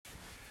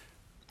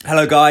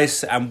Hello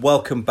guys and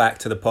welcome back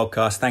to the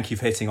podcast. Thank you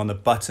for hitting on the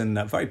button.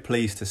 I'm very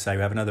pleased to say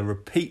we have another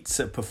repeat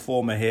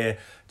performer here,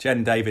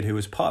 Jen David, who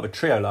was part of a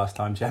trio last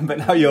time, Jen, but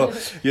now you're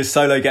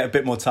solo, get a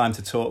bit more time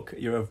to talk.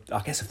 You're,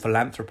 a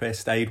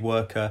philanthropist, aid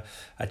worker,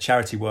 a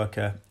charity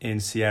worker in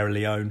Sierra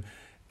Leone.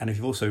 And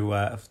you've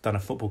also done a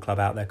football club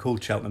out there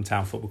called Cheltenham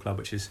Town Football Club,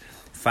 which is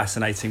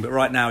fascinating. But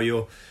right now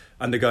you're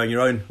undergoing your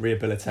own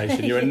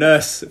rehabilitation. You're a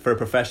nurse for a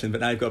profession,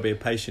 but now you've got to be a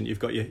patient. You've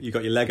got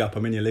your leg up.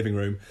 I'm in your living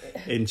room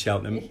in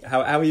Cheltenham.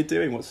 How are you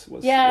doing? What's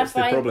fine, the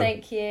problem?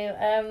 Thank you.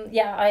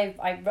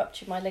 I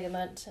ruptured my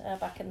ligament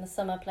back in the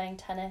summer playing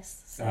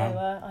tennis, so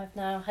I've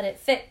now had it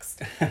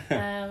fixed,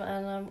 and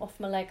I'm off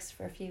my legs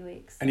for a few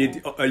weeks. And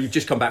you've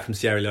just come back from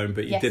Sierra Leone,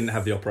 but you didn't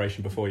have the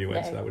operation before you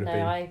went, so that would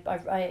have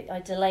been.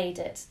 I delayed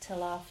it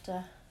till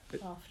after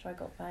I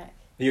got back.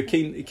 Are you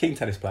a keen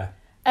tennis player?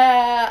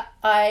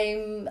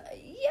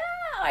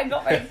 I'm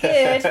not very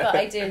good, but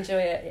I do enjoy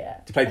it. Yeah.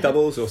 Do you play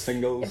doubles or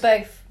singles?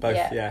 Both.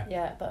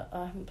 Yeah. But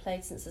I haven't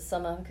played since the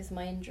summer because of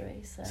my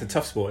injury. So. It's a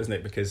tough sport, isn't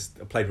it? Because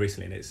I played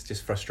recently, and it's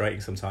just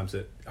frustrating sometimes.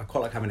 That I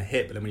quite like having a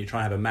hit, but then when you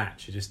try and have a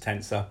match, you just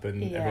tense up,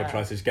 and everyone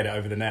tries to just get it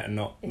over the net and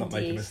not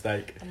make a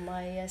mistake. And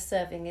my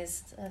serving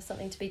is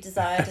something to be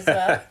desired as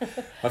well.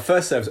 My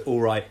first serve's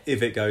all right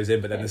if it goes in,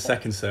 but then the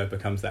second serve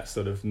becomes that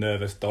sort of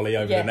nervous dolly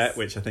over the net,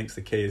 which I think is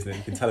the key, isn't it?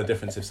 You can tell a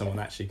difference if someone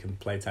actually can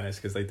play tennis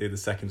because they do the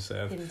second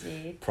serve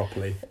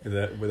properly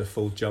with a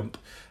full jump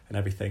and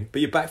everything.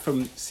 But you're back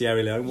from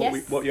Sierra Leone.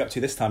 What are you up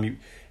to this time? It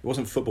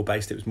wasn't football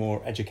based; it was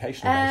more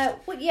educational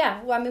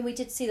based. We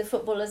did see the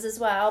footballers as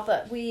well,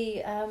 but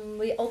we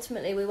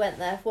ultimately went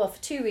there for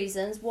two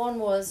reasons. One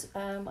was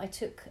I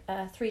took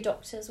 3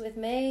 doctors with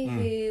me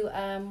who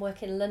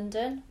work in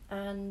London,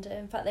 and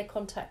in fact they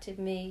contacted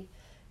me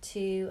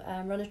to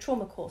run a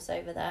trauma course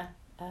over there.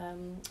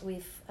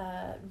 We've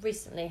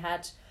recently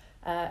had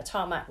a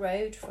tarmac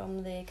road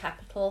from the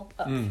capital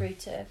up through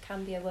to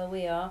Cambia where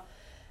we are,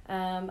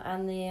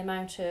 and the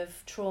amount of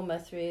trauma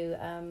through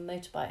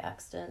motorbike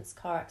accidents,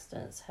 car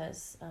accidents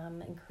has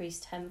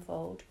increased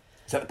tenfold.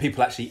 Is that the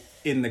people actually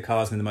in the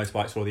cars and in the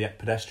motorbikes, or the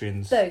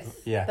pedestrians?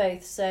 Both.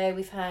 So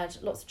we've had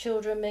lots of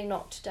children being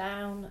knocked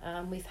down.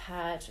 We've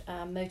had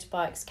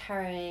motorbikes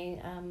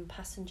carrying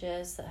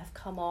passengers that have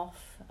come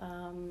off.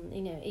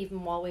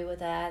 Even while we were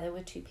there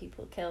were 2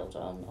 people killed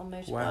on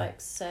motorbikes. Wow.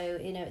 So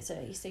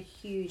it's a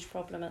huge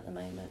problem at the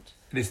moment.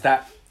 And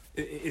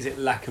is it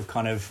lack of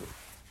kind of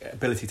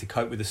ability to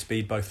cope with the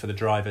speed, both for the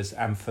drivers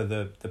and for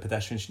the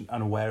pedestrians,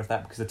 unaware of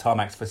that, because the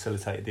tarmacs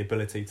facilitated the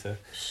ability to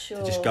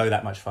just go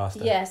that much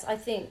faster? Yes, I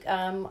think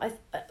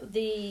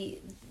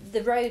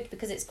the road,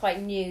 because it's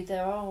quite new,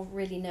 there are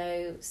really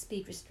no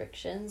speed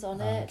restrictions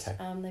on it.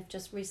 Okay. They've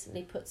just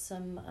recently put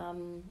some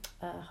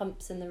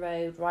humps in the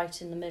road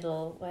right in the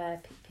middle where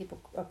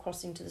people are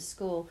crossing to the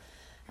school,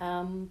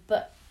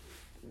 but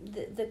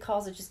the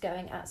cars are just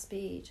going at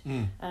speed,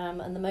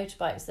 and the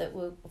motorbikes that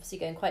were obviously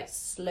going quite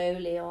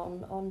slowly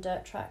on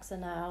dirt tracks are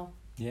now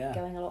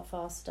going a lot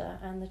faster,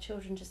 and the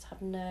children just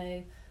have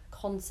no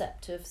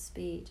concept of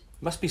speed.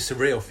 It must be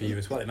surreal for you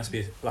as well. It must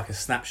be like a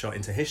snapshot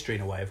into history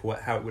in a way of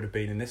how it would have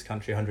been in this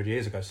country 100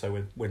 years ago.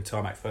 So when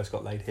tarmac first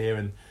got laid here,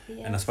 and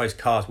I suppose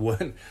cars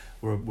were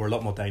a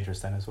lot more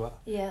dangerous then as well.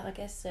 Yeah, I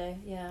guess so.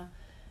 Yeah.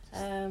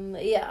 And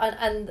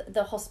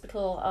the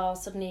hospital are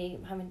suddenly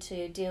having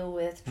to deal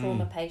with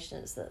trauma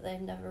patients that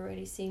they've never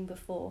really seen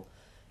before.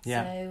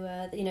 Yeah.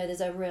 So,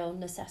 there's a real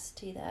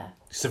necessity there.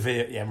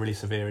 Really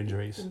severe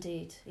injuries.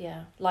 Indeed,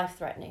 yeah.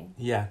 Life-threatening.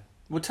 Yeah.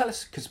 Well, tell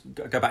us, because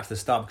go back to the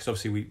start, because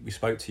obviously we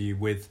spoke to you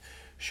with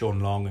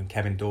Sean Long and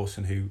Kevin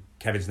Dawson, who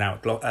Kevin's now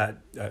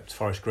at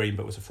Forest Green,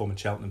 but was a former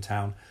Cheltenham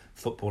Town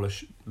footballer.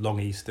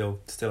 Longy's still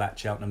at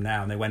Cheltenham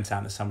now, and they went out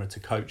in the summer to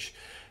coach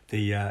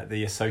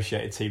the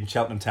associated team,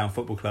 Cheltenham Town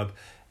Football Club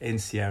in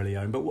Sierra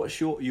Leone. But what's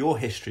your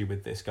history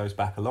with this? Goes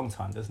back a long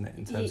time, doesn't it,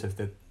 in terms of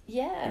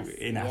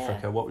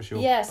Africa? What was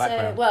your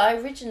background?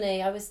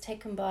 Originally I was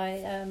taken by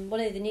one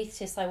of the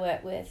anaesthetists I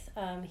work with.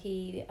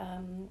 He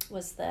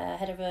was the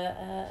head of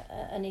a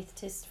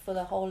anaesthetist for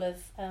the whole of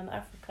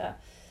Africa,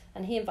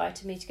 and he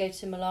invited me to go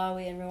to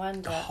Malawi and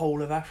Rwanda. The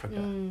whole of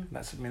Africa.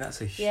 That's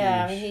a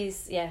huge.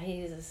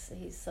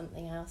 He's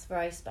something else.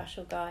 Very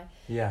special guy.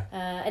 Yeah.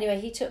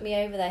 Anyway, he took me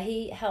over there.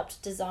 He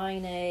helped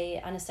design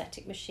a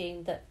anaesthetic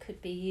machine that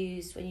could be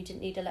used when you didn't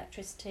need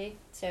electricity.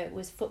 So it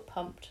was foot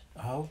pumped.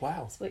 Oh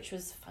wow. Which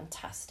was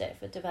fantastic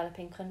for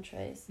developing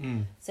countries.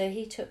 So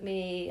he took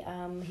me.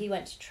 He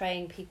went to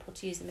train people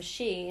to use the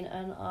machine,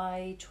 and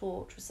I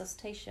taught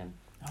resuscitation.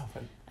 Oh,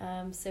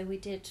 fun. So we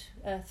did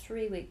a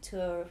 3-week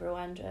tour of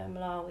Rwanda and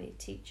Malawi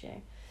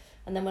teaching.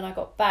 And then when I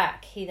got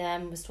back, he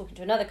then was talking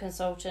to another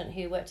consultant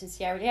who worked in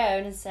Sierra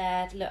Leone and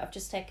said, look, I've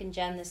just taken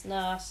Jen, this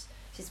nurse.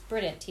 She's a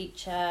brilliant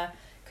teacher.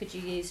 Could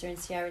you use her in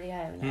Sierra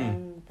Leone?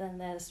 And then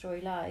there the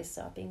story lies.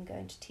 So I've been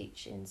going to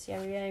teach in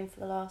Sierra Leone for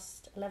the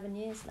last 11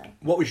 years now.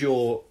 What was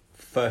your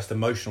first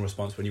emotional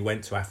response when you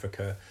went to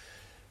Africa?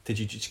 Did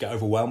you just get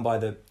overwhelmed by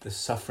the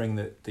suffering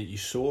that you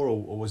saw,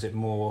 or was it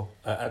more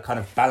a kind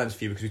of balance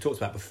for you? Because we talked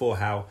about before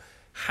how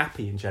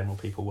happy in general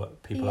people are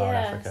in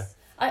Africa.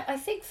 I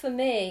think for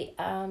me,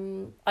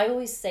 I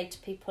always say to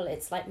people,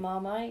 it's like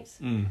Marmite.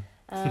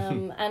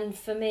 And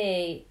for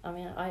me, I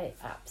mean, I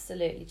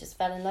absolutely just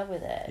fell in love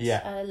with it.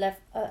 Yeah.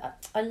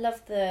 I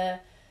love the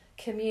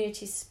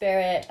community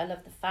spirit. I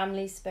love the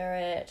family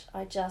spirit.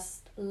 I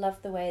just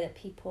love the way that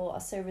people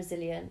are so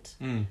resilient.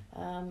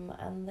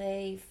 And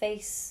they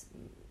face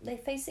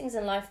things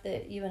in life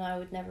that you and I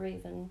would never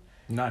even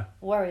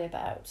worry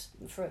about.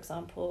 For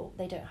example,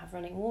 they don't have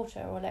running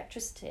water or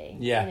electricity.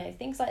 Yeah. You know,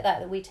 things like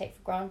that we take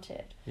for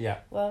granted. Yeah.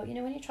 Well, you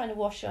know, when you're trying to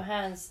wash your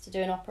hands to do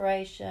an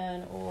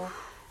operation, or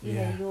you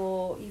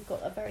know, you've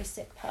got a very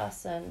sick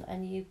person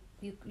and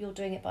you're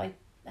doing it by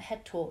a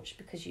head torch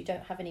because you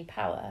don't have any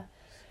power.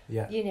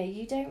 Yeah. You know,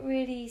 you don't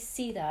really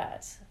see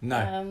that.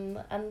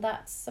 No. And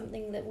that's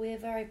something that we're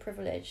very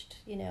privileged.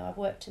 You know, I've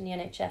worked in the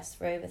NHS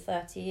for over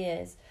 30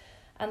 years,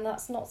 and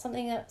that's not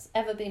something that's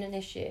ever been an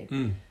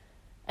issue.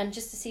 And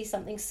just to see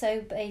something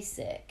so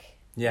basic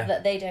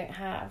that they don't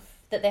have,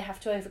 that they have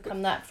to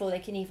overcome that before they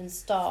can even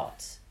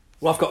start.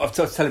 Well, I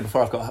was telling you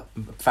before, I've got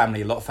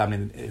a lot of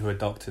family who are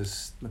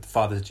doctors. My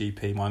father's a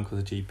GP, my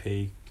uncle's a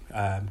GP,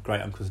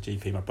 great uncle's a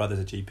GP, my brother's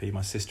a GP,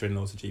 my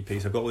sister-in-law's a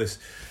GP. So I've got all this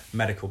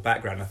medical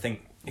background. I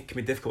think it can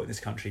be difficult in this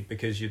country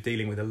because you're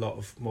dealing with a lot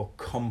of more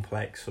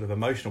complex sort of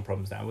emotional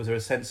problems now. Was there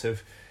a sense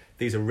of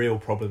these are real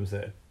problems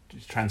that are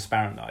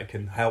transparent that I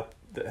can help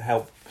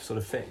sort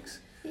of fix?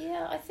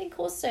 Yeah, I think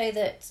also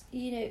that,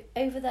 you know,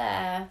 over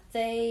there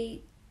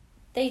they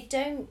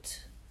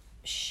don't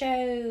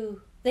show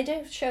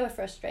a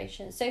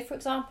frustration. So, for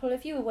example,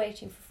 if you were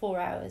waiting for 4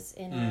 hours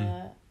in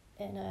a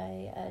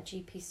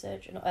GP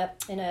surgeon,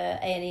 in a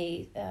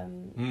A&E,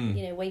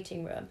 you know,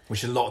 waiting room,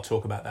 which is a lot of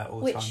talk about that all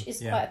the time. Which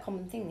is quite a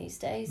common thing these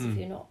days. If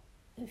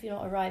you're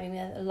not arriving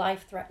at a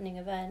life-threatening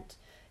event,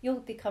 you'll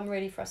become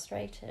really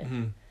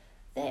frustrated.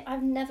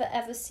 I've never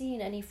ever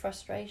seen any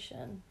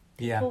frustration.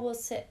 People will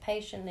sit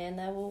patiently and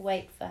they will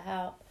wait for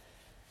help,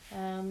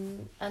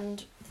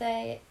 and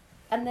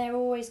they're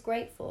always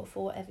grateful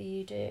for whatever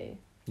you do.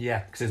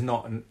 Yeah, because there's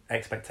not an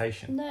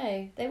expectation.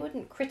 No, they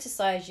wouldn't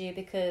criticise you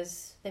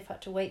because they've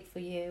had to wait for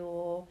you,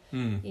 or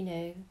you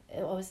know,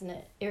 or isn't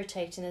it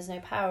irritating? There's no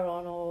power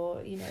on,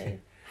 or you know,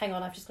 hang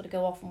on, I've just got to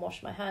go off and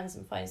wash my hands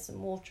and find some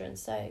water and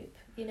soap.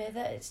 You know,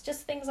 that it's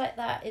just things like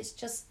that. It's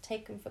just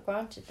taken for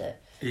granted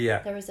that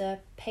there is a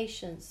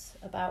patience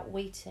about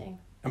waiting.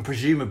 And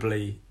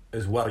presumably,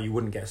 as well, you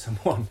wouldn't get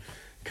someone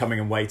coming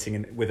and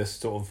waiting with a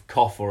sort of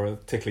cough or a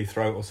tickly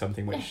throat or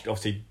something, which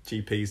obviously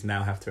GPs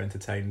now have to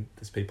entertain.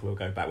 There's people who'll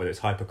go back, whether it's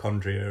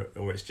hypochondria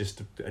or it's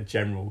just a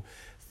general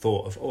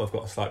thought of, I've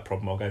got a slight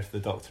problem, I'll go to the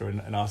doctor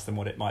and ask them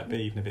what it might be,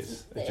 even if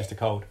it's just a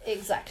cold.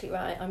 Exactly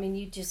right. I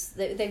mean,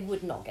 they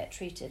would not get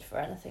treated for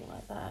anything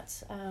like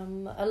that.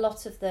 A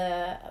lot of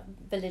the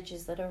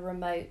villages that are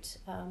remote,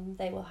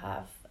 they will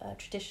have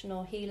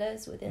traditional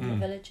healers within the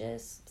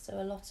villages. So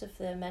a lot of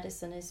the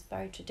medicine is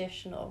very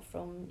traditional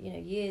from, you know,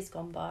 years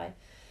gone by.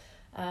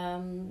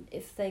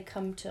 If they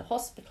come to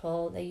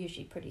hospital, they're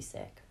usually pretty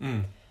sick.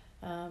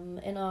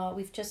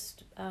 We've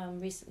just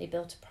recently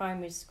built a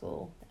primary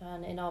school,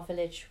 and in our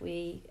village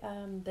we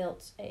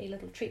built a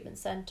little treatment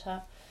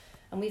centre,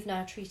 and we've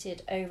now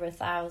treated over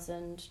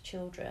 1,000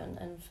 children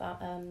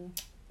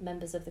and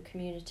members of the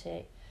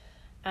community.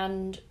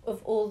 And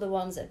of all the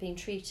ones that have been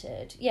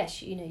treated,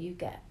 yes, you know, you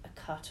get a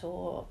cut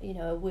or, you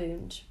know, a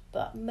wound,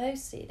 but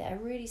mostly they're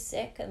really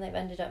sick and they've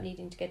ended up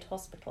needing to go to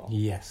hospital.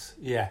 Yes,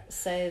 yeah.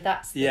 So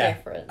that's the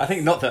difference. I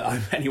think not that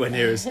I'm anywhere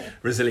near as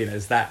resilient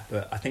as that,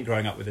 but I think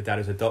growing up with a dad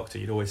who's a doctor,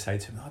 you'd always say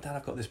to him, Dad,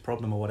 I've got this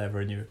problem or whatever,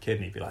 and you're a kid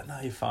and he'd be like, no,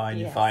 you're fine,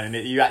 you're fine.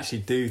 And you actually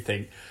do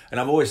think, and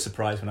I'm always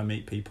surprised when I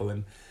meet people,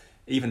 and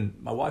even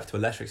my wife to a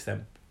lesser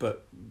extent,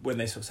 but when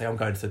they sort of say, I'm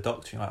going to the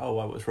doctor, you're like, oh,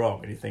 well, what's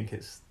wrong? And you think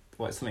it's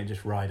something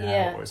just ride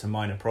out, or it's a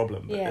minor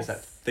problem, but there's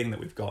that thing that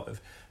we've got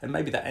of, and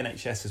maybe that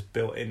NHS has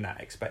built in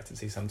that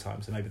expectancy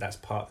sometimes, and maybe that's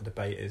part of the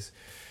debate is,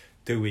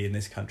 do we in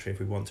this country, if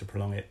we want to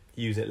prolong it,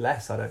 use it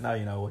less? I don't know,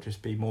 you know, or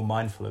just be more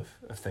mindful of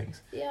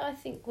things. Yeah, I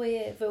think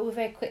we're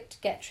very quick to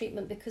get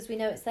treatment because we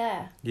know it's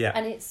there,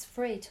 and it's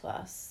free to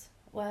us.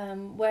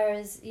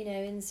 Whereas, you know,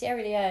 in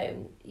Sierra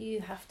Leone, you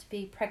have to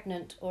be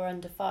pregnant or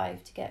under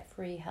 5 to get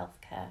free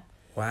healthcare.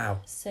 Wow.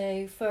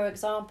 So, for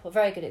example, a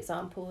very good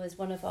example was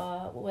one of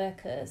our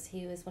workers.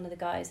 He was one of the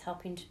guys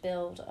helping to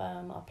build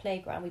our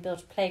playground. We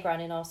built a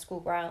playground in our school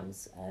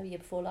grounds year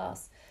before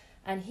last.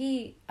 And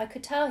I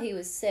could tell he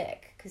was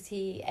sick because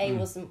he,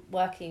 wasn't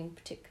working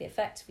particularly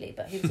effectively,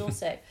 but he was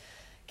also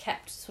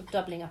kept sort of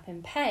doubling up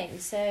in pain.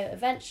 So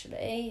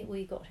eventually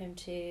we got him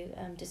to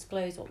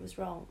disclose what was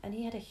wrong. And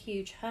he had a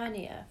huge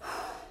hernia.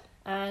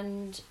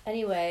 And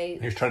anyway...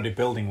 He was trying to do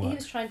building work. He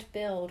was trying to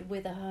build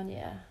with a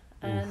hernia.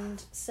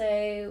 And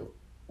so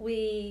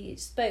we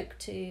spoke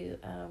to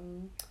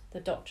the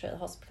doctor at the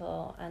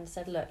hospital and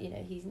said, look, you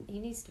know, he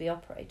needs to be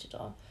operated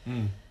on.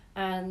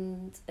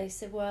 And they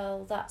said,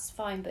 well, that's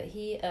fine, but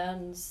he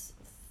earns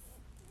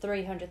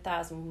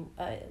 300,000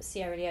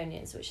 Sierra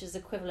Leoneans, which is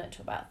equivalent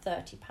to about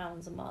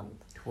 £30 a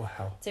month.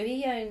 Wow. So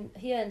he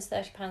earns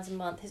 £30 a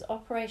month. His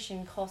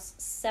operation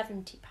costs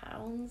 £70.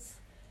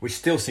 Which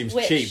still seems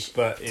which cheap,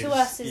 but to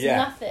us is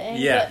nothing.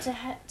 Yeah.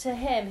 But to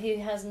him, who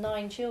has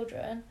 9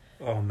 children,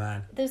 oh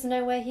man, there's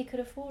no way he could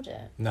afford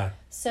it. no.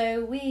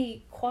 So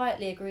we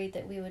quietly agreed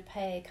that we would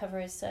cover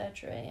his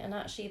surgery, and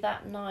actually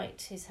that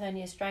night his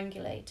hernia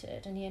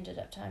strangulated, and he ended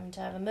up having to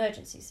have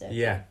emergency surgery.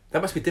 Yeah,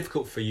 that must be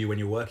difficult for you when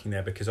you're working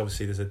there, because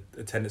obviously there's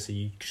a tendency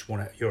you just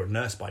want to. You're a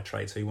nurse by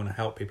trade, so you want to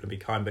help people and be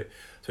kind, but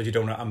so you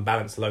don't want to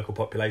unbalance the local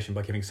population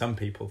by giving some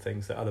people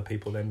things that other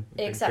people then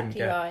Exactly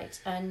couldn't get.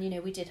 right.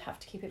 And we did have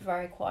to keep it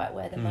very quiet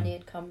where the money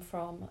had come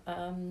from.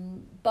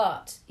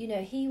 But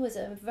he was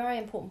a very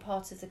important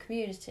part of the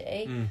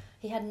community.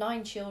 He had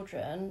 9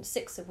 children,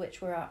 6 of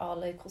which were at our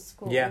local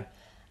school. Yeah.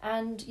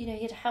 And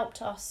he had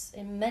helped us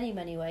in many,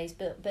 many ways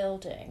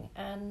building.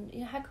 And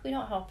how could we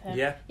not help him?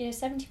 Yeah.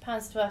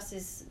 £70 to us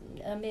is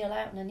a meal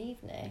out in an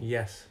evening.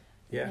 Yes.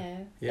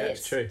 Yeah. Yeah,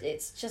 it's true.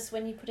 It's just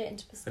when you put it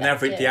into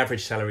perspective. The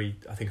average salary,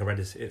 I think I read,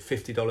 is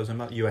 $50 a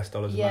month, US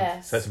dollars a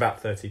month. So it's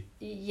about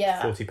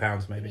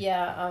 £40 maybe.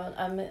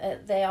 Yeah,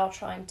 they are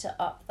trying to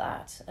up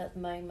that at the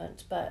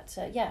moment, but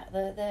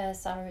their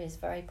salary is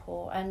very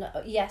poor. And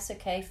yes,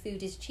 okay,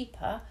 food is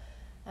cheaper,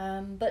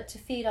 but to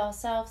feed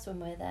ourselves when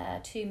we're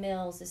there, 2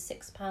 meals is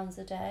 £6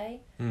 a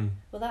day.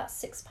 Well,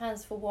 that's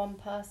 £6 for one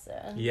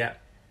person. Yeah.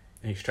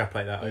 And you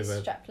extrapolate that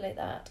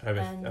over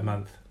a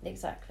month.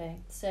 Exactly.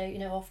 So,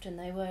 often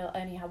they will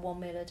only have 1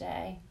 meal a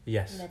day.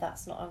 Yes.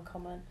 That's not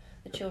uncommon.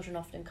 The children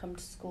often come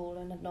to school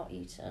and have not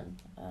eaten.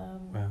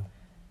 Wow.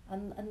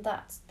 And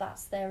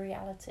that's their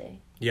reality.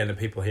 Yeah, and the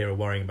people here are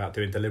worrying about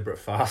doing deliberate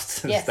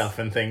fasts and stuff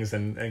and things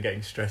and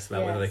getting stressed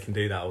about whether they can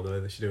do that, or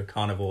whether they should do a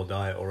carnivore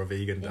diet or a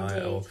vegan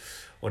diet or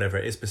whatever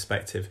it is.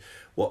 Perspective.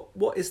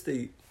 What is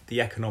the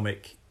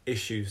economic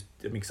issues?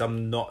 I mean, because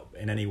I'm not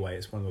in any way,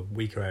 it's one of the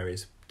weaker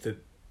areas.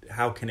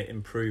 How can it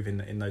improve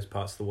in those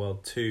parts of the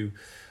world to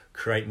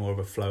create more of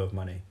a flow of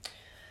money?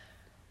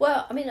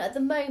 Well, I mean, at the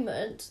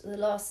moment, the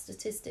last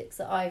statistics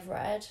that I've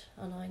read,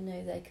 and I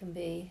know they can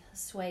be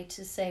swayed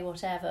to say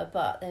whatever,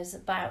 but there's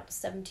about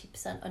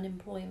 70%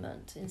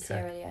 unemployment in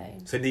Sierra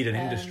Leone. So need an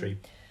industry.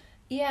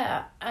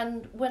 Yeah,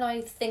 and when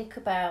I think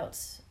about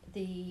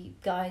the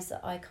guys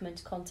that I come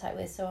into contact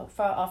with, so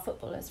for our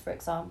footballers, for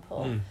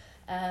example,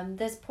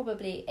 there's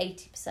probably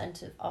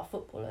 80% of our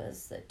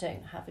footballers that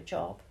don't have a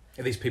job.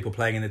 Are these people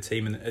playing in a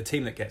team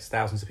that gets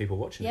thousands of people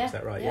watching? Is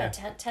that right? Yeah,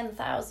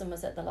 10,000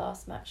 was at the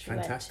last match we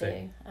went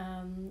to.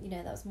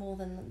 That was more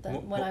than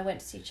when I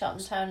went to see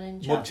Cheltenham Town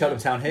in Cheltenham. Cheltenham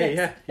Town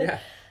here,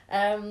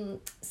 yeah.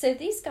 So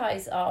these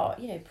guys are,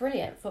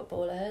 brilliant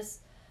footballers,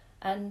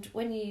 and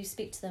when you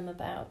speak to them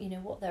about,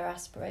 what their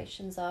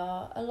aspirations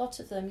are, a lot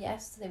of them,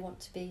 yes, they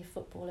want to be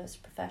footballers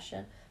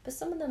profession, but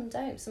some of them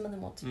don't. Some of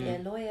them want to be a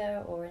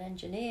lawyer or an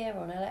engineer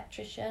or an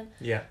electrician.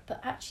 Yeah.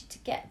 But actually to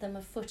get them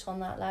a foot on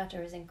that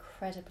ladder is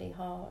incredibly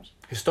hard.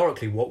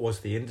 Historically, what was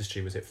the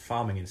industry? Was it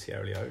farming in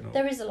Sierra Leone? Or?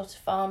 There is a lot of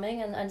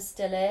farming and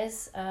still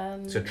is.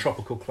 It's a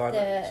tropical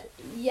climate.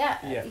 Yeah.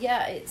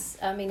 It's.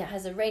 I mean, it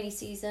has a rainy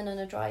season and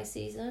a dry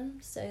season.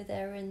 So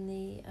they're in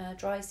the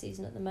dry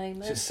season at the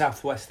moment. Is it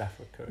Southwest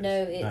Africa?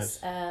 No,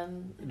 it's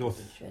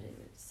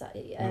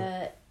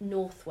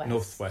northwest.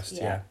 Northwest,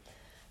 yeah.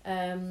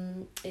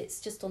 It's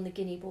just on the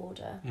Guinea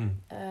border.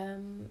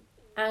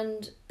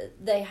 And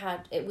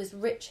it was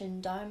rich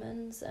in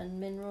diamonds and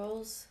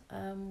minerals,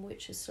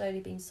 which has slowly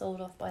been sold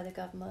off by the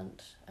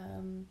government.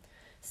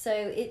 So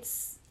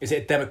it's... Is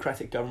it a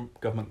democratic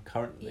government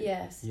currently?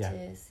 Yes, it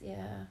is,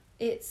 yeah.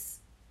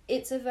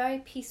 It's a very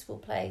peaceful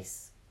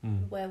place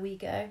where we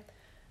go,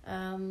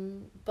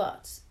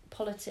 but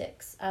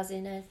politics, as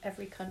in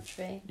every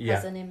country,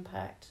 has an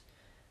impact.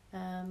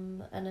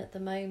 And at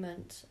the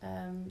moment,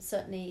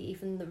 certainly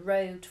even the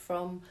road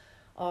from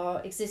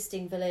our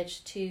existing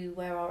village to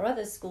where our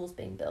other school's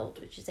being built,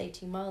 which is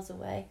 18 miles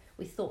away,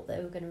 we thought they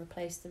were going to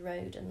replace the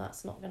road, and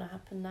that's not going to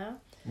happen now.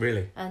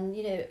 Really? And,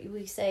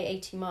 we say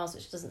 18 miles,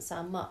 which doesn't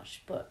sound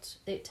much, but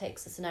it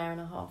takes us an hour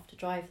and a half to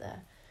drive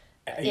there.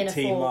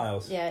 18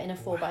 miles? Yeah, in a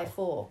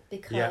 4x4,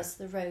 because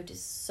the road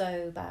is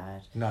so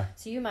bad. No.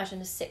 So you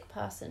imagine a sick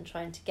person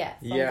trying to get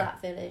from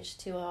that village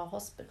to our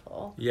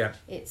hospital. Yeah.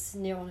 It's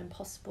near on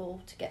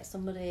impossible to get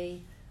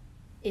somebody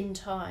in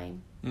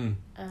time,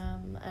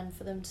 and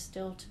for them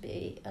to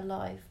be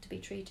alive, to be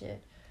treated.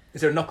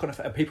 Is there a knock-on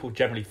effect? Are people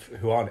generally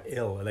who aren't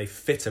ill, are they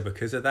fitter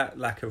because of that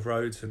lack of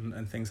roads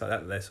and things like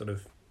that? They're sort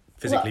of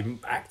physically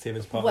active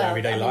as part of their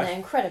everyday life? They're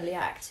incredibly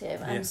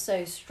active and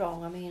so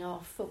strong. I mean,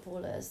 our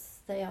footballers,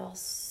 they are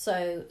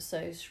so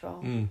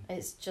strong.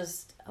 It's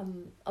just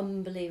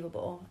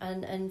unbelievable.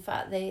 And in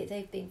fact,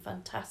 they've been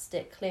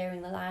fantastic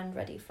clearing the land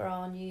ready for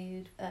our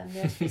new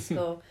nursery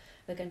school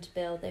we're going to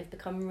build. They've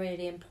become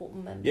really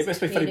important members of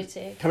the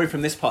community. Funny. Coming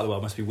from this part of the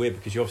world must be weird,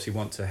 because you obviously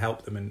want to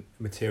help them and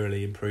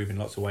materially improve in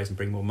lots of ways and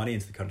bring more money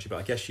into the country, but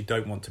I guess you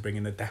don't want to bring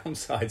in the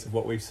downsides of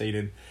what we've seen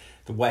in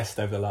the West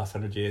over the last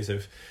 100 years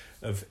of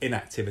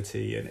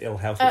inactivity and ill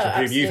health, which I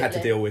believe you've had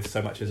to deal with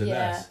so much as a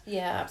nurse.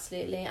 Yeah,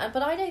 absolutely.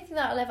 But I don't think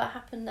that'll ever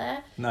happen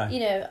there. No.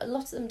 A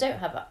lot of them don't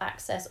have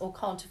access or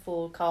can't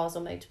afford cars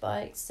or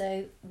motorbikes,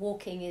 so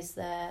walking is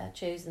their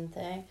chosen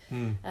thing.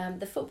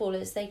 The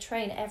footballers, they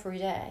train every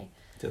day.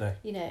 Do they?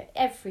 You know,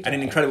 every day.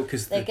 And incredible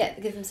because they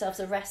give themselves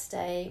a rest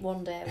day,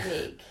 1 day a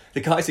week.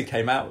 The guys who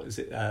came out, was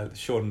it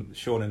Sean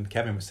and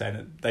Kevin were saying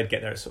that they'd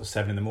get there at sort of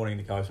 7 a.m. and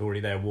the guys were already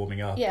there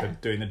warming up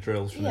and doing the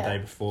drills from the day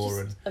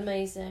before. Just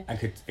amazing. And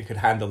could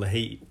handle the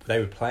heat. They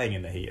were playing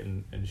in the heat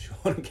and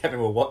Sean and Kevin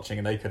were watching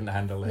and they couldn't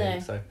handle the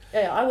heat. So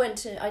yeah,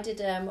 I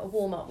did a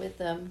warm up with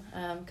them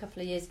a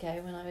couple of years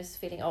ago when I was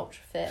feeling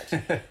ultra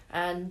fit,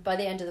 and by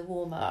the end of the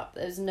warm up,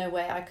 there was no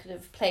way I could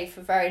have played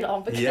for very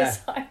long because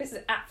I was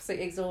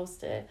absolutely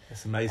exhausted.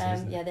 That's amazing,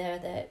 isn't it? Yeah,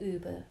 they're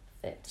uber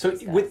fit. So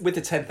with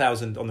the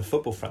 10,000 on the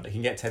football front, they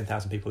can get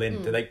 10,000 people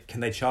in. Can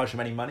they charge them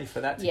any money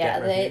for that?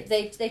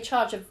 They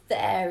charge a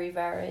very,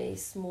 very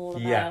small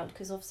amount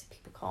because obviously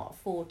people can't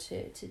afford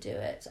to do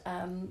it.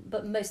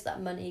 But most of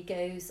that money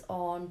goes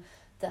on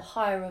the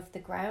hire of the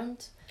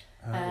ground.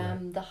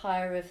 The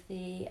hire of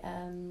the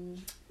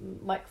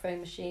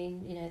microphone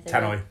machine, you know, the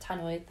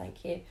tannoy,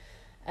 thank you,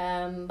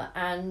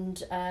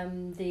 and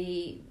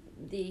the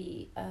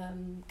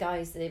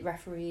guys, the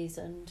referees,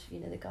 and you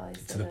know the guys.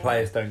 So the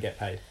players don't get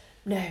paid.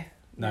 No,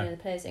 the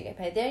players don't get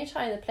paid. The only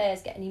time the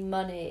players get any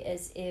money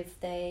is if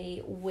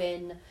they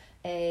win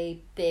a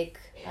big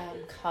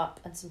cup,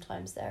 and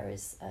sometimes there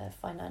is a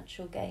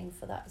financial gain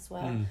for that as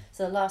well.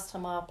 So the last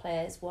time our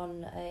players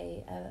won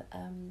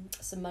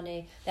some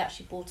money, they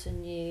actually bought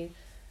some new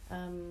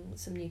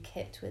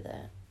kit with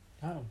it.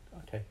 Oh,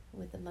 okay.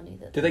 With the money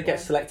that. Do they get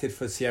selected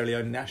for Sierra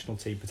Leone national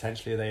team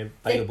potentially? Are they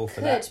available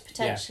for that? They could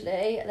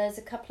potentially. Yeah. There's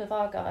a couple of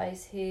our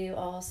guys who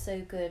are so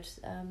good.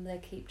 They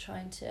keep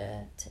trying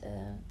to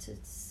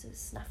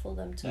snaffle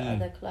them to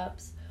other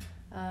clubs.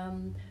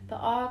 But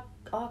our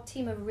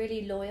team are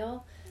really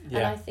loyal,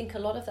 and I think a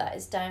lot of that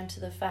is down to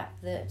the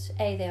fact that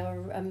they are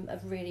a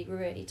really,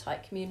 really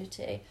tight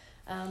community,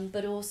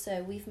 but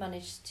also we've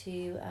managed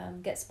to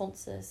get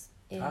sponsors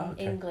in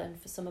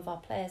England for some of our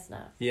players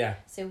now. Yeah.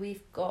 So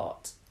we've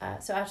got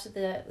so out of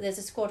there's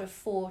a squad of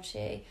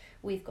 40,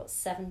 we've got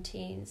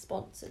 17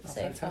 sponsored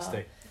so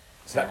fantastic. far.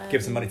 So that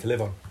gives them money to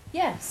live on.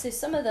 Yeah, so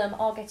some of them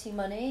are getting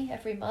money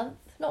every month.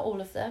 Not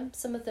all of them.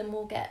 Some of them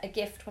will get a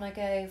gift when I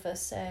go over,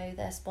 so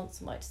their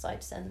sponsor might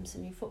decide to send them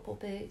some new football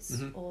boots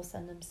or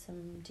send them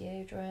some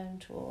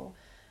deodorant or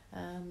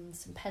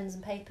some pens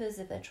and papers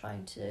if they're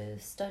trying to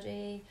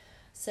study.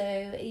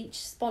 So each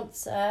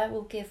sponsor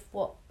will give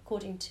what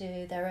according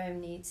to their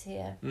own needs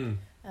here.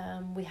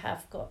 We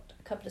have got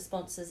a couple of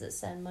sponsors that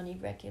send money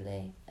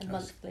regularly and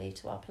monthly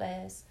to our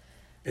players.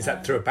 Is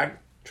that through a bank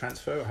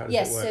transfer or how does it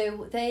work? Yes,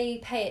 so they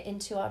pay it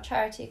into our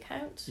charity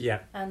account.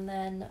 Yeah. And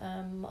then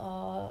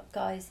our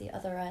guys the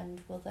other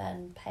end will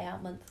then pay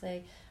out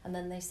monthly, and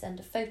then they send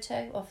a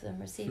photo of them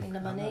receiving the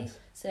money. Nice.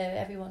 So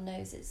everyone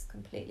knows it's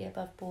completely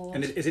above board.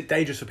 And is it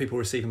dangerous for people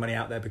receiving money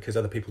out there because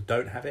other people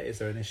don't have it? Is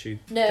there an issue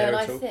No, there and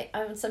at I all?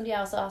 think somebody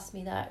else asked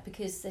me that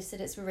because they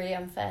said it's a really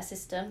unfair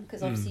system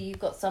because obviously you've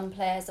got some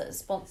players that are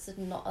sponsored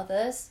and not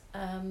others.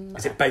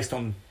 Is it based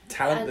on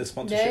talent, the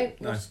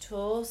sponsorship? No, not at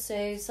all.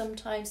 So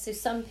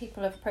some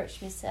people have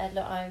approached me and said,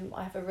 look, I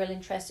have a real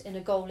interest in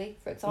a goalie,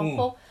 for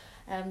example.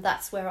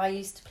 That's where I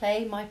used to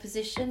play my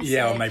position.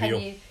 Yeah, so or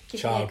maybe your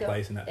child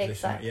plays in that position.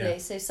 Exactly. Yeah.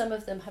 So some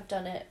of them have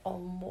done it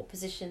on what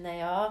position they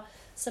are.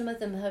 Some of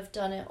them have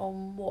done it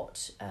on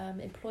what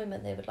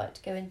employment they would like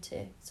to go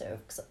into. So,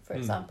 for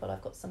example,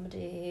 I've got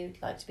somebody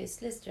who'd like to be a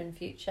solicitor in the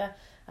future.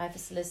 I have a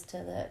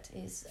solicitor that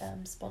is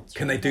sponsored.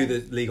 Can they do the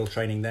legal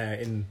training there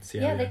in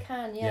Sierra Leone? Yeah, they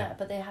can, yeah.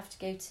 But they have to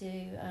go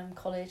to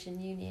college and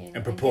uni.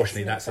 And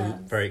proportionally, that's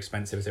very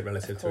expensive, is it,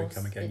 relative to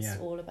income again? It's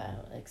all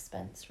about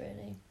expense,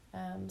 really.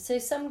 So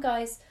some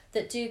guys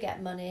that do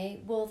get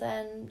money will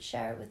then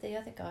share it with the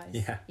other guys.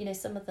 Yeah. You know,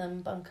 some of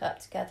them bunk up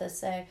together,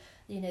 so,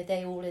 you know,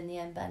 they all in the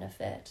end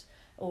benefit.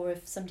 Or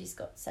if somebody's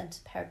got sent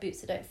a pair of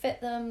boots that don't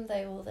fit them,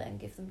 they will then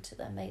give them to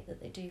their mate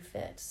that they do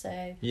fit.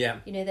 So, you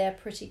know, they're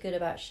pretty good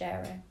about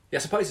sharing. Yeah,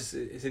 I suppose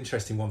it's an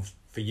interesting one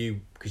for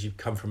you because you've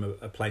come from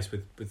a place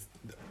with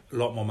a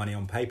lot more money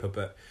on paper,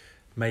 but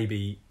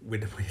maybe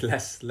with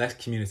less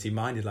community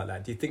minded like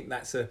that. Do you think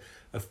that's a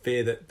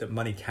fear that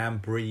money can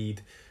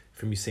breed,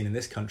 from you've seen in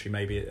this country,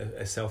 maybe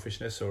a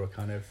selfishness or a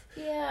kind of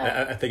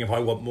a thing, if I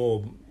want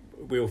more,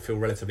 we all feel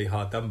relatively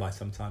hard done by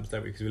sometimes,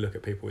 don't we? Because we look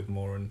at people with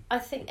more. And I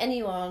think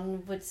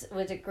anyone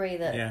would agree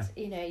that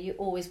you know, you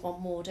always want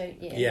more,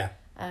 don't you? Yeah.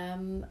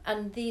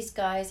 And these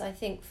guys, I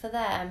think for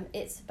them,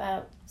 it's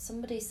about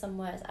somebody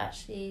somewhere is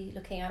actually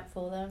looking out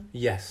for them.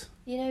 Yes.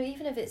 You know,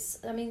 even if it's,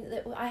 I mean,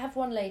 I have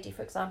one lady,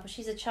 for example,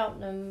 she's a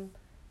Cheltenham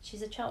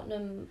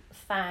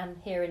fan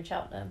here in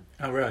Cheltenham.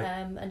 Oh, really?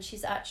 And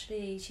she's had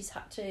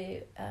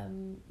to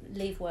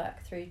leave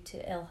work through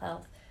to ill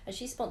health, and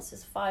she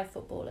sponsors 5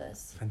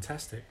 footballers.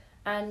 Fantastic.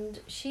 And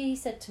she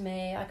said to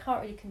me, I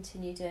can't really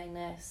continue doing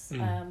this.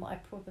 I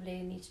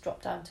probably need to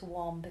drop down to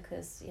 1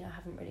 because, you know, I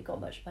haven't really got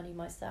much money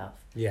myself.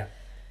 Yeah.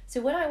 So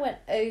when I went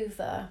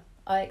over,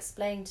 I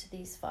explained to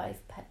these 5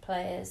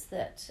 players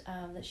that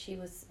she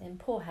was in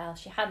poor health.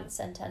 She hadn't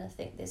sent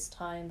anything this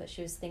time, but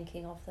she was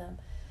thinking of them.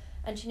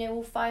 And, you know,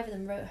 all 5 of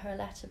them wrote her a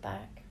letter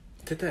back.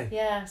 Did they?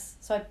 Yes.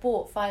 So I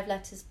bought 5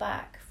 letters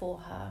back for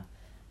her.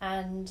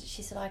 And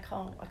she said, I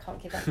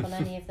can't give up on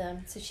any of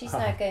them. So she's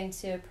now going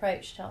to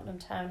approach Cheltenham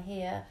Town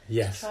here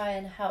to try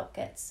and help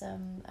get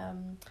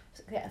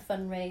get a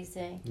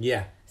fundraising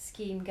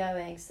scheme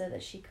going so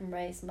that she can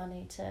raise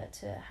money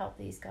to help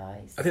these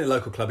guys. I think the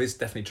local club is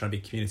definitely trying to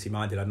be community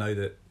minded. I know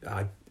that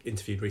I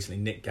interviewed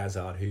recently Nick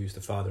Gazzard, who's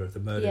the father of the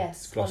murdered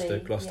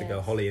Gloucester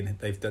girl Holly, and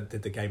they've did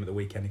the game at the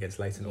weekend against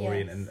Leyton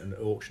Orient and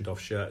auctioned off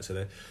shirts. So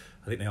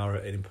I think they are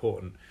an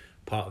important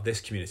part of this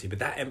community. But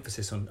that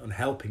emphasis on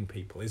helping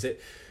people, is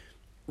it?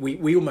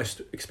 We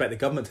almost expect the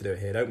government to do it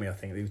here, don't we? I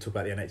think we talk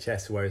about the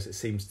NHS, whereas it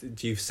seems,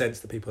 do you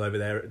sense that people over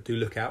there do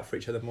look out for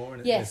each other more?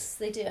 Yes,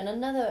 they do. And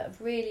another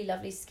really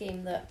lovely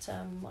scheme that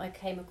I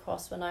came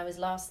across when I was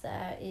last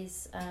there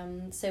is,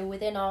 so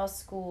within our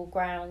school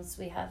grounds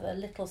we have a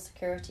little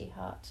security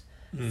hut.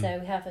 So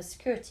we have a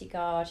security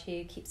guard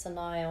who keeps an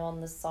eye on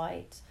the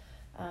site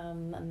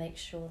and makes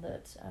sure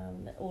that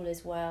all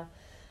is well.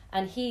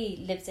 And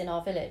he lives in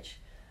our village,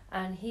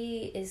 and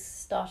he is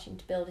starting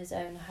to build his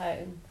own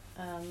home.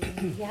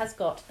 He has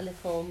got a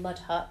little mud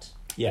hut,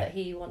 but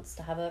he wants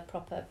to have a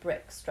proper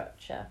brick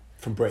structure.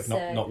 From brick,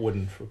 not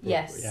wooden.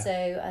 Yes, so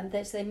and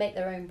they make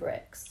their own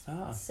bricks.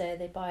 So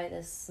they buy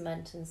the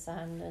cement and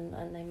sand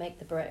and they make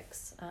the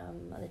bricks.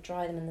 And they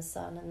dry them in the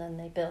sun and then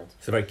they build.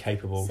 So very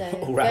capable,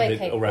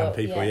 all-round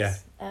people,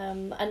 yes.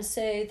 And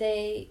so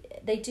they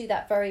do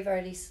that very,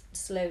 very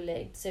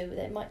slowly. So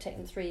it might take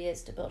them 3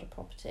 years to build a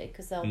property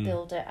because they'll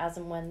build it as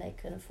and when they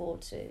can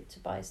afford to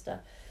buy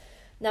stuff.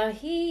 Now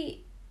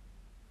he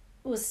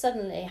was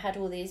suddenly had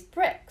all these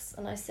bricks,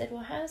 and I said,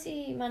 well, how's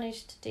he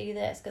managed to do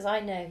this? Because I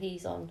know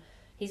he's on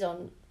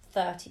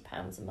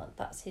 £30 a month.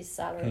 That's his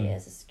salary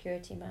as a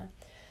security man.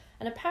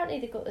 And apparently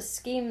they've got a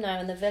scheme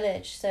now in the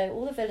village, so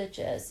all the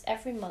villagers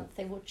every month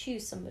they will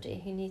choose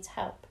somebody who needs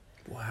help.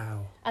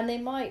 Wow.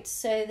 And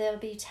so there'll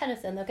be 10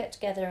 of them. They'll get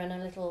together in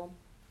a little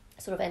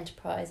sort of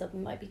enterprise. There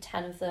might be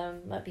 10 of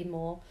them, might be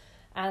more.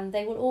 And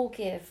they will all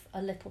give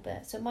a little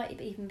bit. So it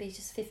might even be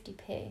just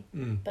 50p,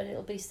 but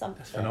it'll be something.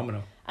 That's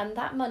phenomenal. And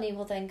that money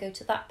will then go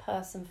to that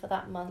person for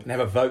that month. They have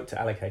a vote to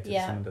allocate it to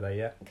someone, do they?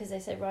 Yeah. Because they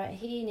say, right,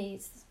 he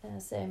needs...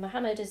 so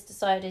Mohammed has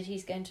decided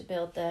he's going to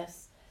build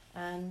this,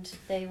 and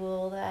they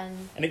will then...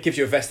 And it gives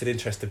you a vested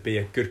interest to be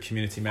a good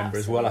community member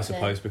as well, I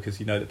suppose,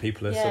 because you know that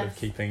people are sort of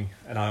keeping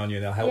an eye on you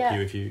and they'll help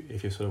you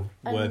if you're sort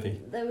of worthy.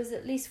 There was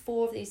at least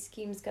 4 of these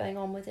schemes going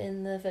on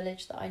within the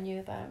village that I knew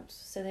about.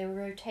 So they were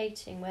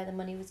rotating where the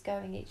money was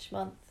going each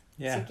month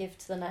to give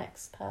to the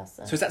next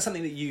person. So is that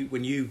something that you,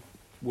 when you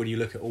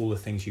look at all the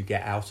things you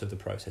get out of the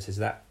process, is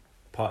that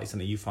partly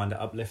something you find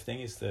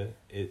uplifting? Is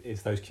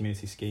those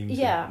community schemes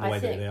the way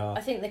that they are?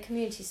 I think the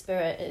community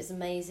spirit is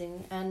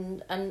amazing,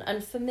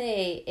 and for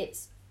me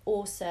it's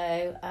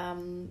also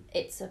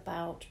it's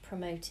about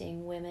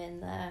promoting women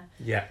there.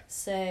 Yeah.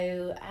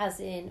 So as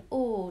in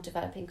all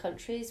developing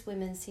countries,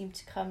 women seem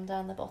to come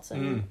down the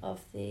bottom of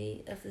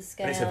the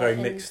scale. And it's a very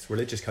mixed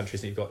religious country,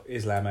 so you've got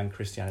Islam and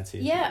Christianity.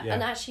 Yeah,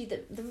 and actually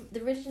the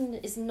religion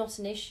is not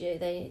an issue.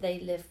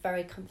 They live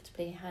very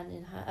comfortably hand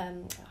in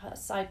hand,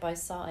 side by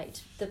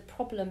side. The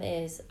problem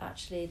is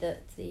actually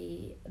that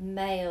the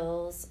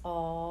males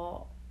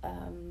are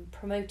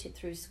promoted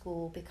through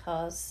school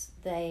because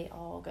they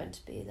are going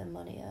to be the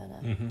money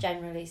earner,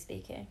 generally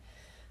speaking.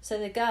 So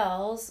the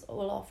girls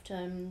will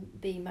often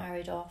be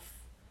married off.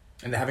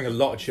 And they're having a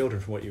lot of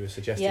children from what you were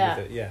suggesting.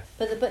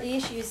 But the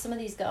issue is some of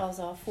these girls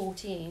are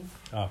 14.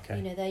 Okay.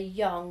 You know, they're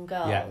young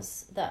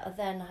girls that are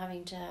then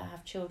having to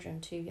have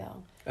children too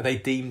young. Are they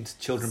deemed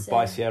children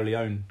by Sierra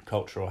Leone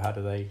culture, or how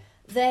do they...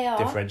 They are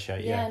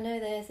differentiate?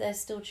 No, they're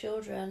still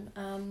children.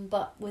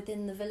 But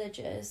within the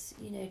villages,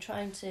 you know,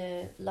 trying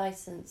to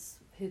license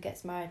who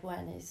gets married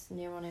when is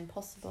near on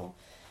impossible.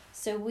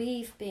 So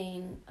we've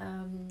been.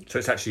 So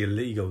it's actually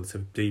illegal to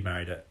be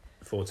married at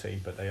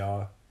 14, but they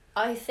are.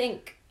 I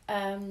think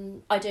I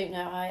don't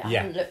know. I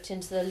haven't looked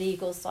into the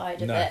legal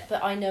side of it,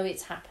 but I know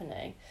it's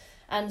happening.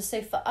 And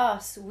so for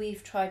us,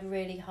 we've tried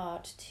really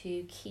hard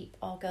to keep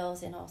our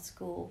girls in our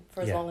school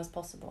for as long as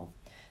possible.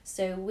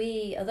 So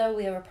although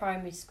we are a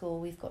primary school,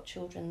 we've got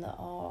children that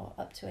are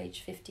up to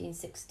age 15,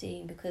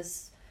 16,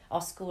 because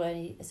our school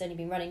has only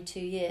been running 2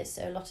 years,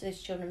 so a lot of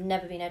those children have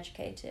never been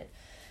educated.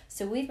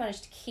 So we've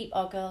managed to keep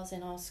our girls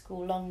in our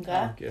school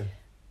longer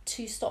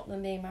to stop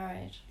them being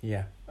married.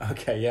 Yeah,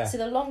 okay, yeah. So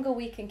the longer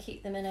we can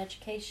keep them in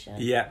education,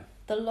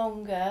 the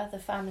longer the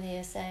family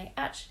is saying,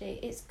 actually,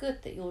 it's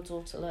good that your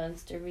daughter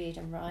learns to read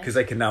and write. Because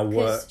they can now work.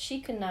 Because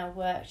she can now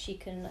work, she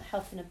can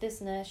help in a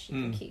business, she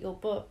can keep your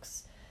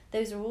books.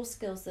 Those are all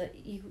skills that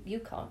you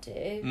can't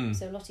do.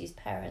 So Lottie's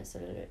parents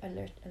are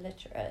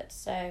illiterate.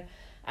 So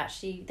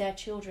actually their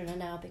children are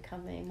now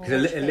becoming more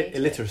educated.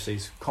 Illiteracy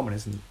is common,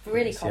 isn't it?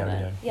 Really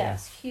common. Yeah,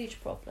 it's a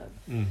huge problem.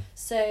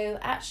 So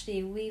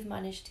actually we've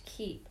managed to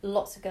keep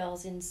lots of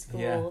girls in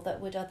school that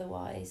would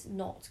otherwise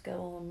not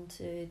go on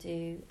to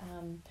do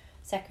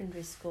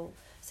secondary school.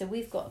 So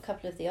we've got a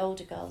couple of the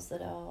older girls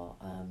that are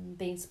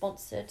being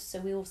sponsored. So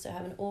we also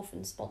have an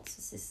orphan sponsor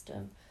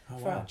system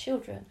for our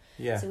children.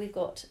 Yeah. So we've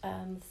got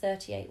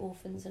 38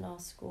 orphans in our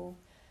school,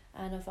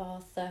 And of our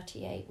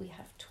 38, we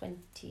have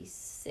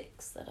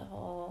 26 that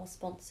are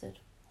sponsored.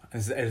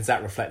 And does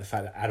that reflect the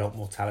fact that adult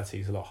mortality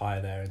is a lot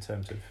higher there in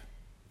terms of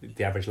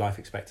the average life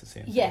expectancy?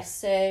 And yes,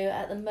 so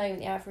at the moment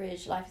the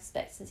average life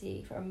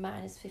expectancy for a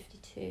man is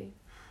 52.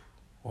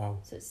 Wow.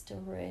 So it's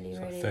still really,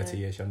 like really 30 low.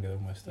 years younger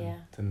almost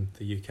than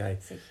the UK.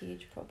 It's a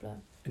huge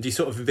problem. And do you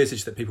sort of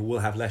envisage that people will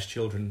have less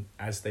children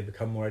as they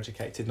become more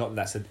educated? Not that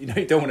that's a, you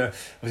don't want to,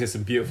 obviously there's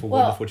some beautiful,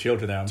 wonderful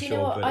children there, I'm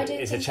sure, but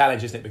it's a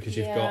challenge, isn't it? Because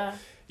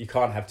you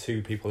can't have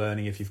two people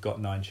earning if you've got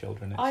 9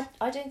 children.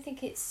 I don't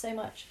think it's so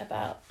much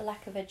about a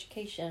lack of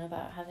education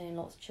about having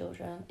lots of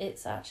children.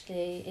 It's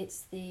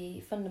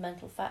the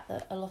fundamental fact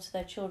that a lot of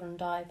their children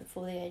die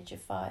before the age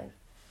of 5.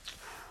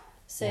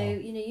 So, wow.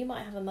 You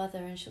might have a mother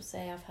and she'll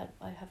say,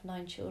 I have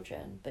 9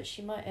 children, but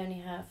she might only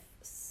have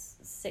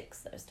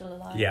 6 that are still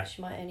alive. Yeah.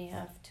 She might only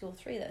have 2 or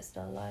 3 that are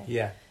still alive.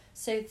 Yeah.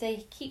 So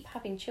they keep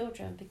having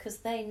children because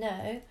they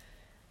know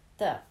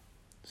that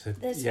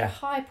there's a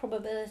high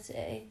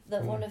probability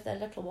that one of their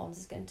little ones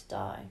is going to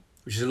die.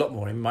 Which is a lot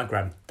more. I mean, my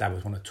granddad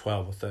was one of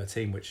 12 or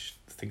 13, which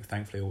I think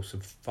thankfully all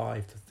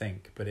survived,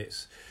 but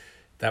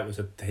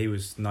he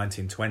was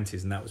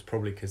 1920s, and that was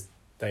probably because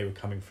they were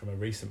coming from a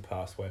recent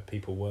past where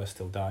people were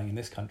still dying in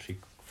this country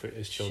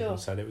as children. Sure.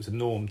 So it was a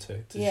norm to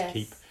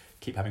just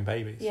keep having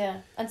babies. Yeah,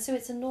 and so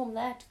it's a norm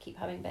there to keep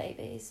having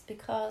babies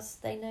because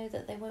they know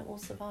that they won't all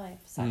survive,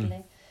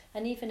 sadly.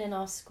 And even in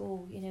our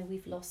school,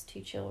 we've lost 2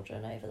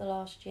 children over the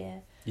last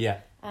year. Yeah.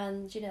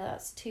 And,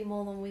 that's 2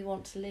 more than we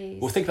want to lose.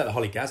 Well, think about the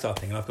Holly Gazar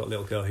thing. And I've got a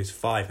little girl who's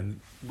 5,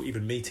 and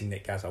even meeting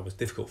Nick Gazar was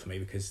difficult for me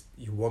because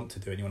you want to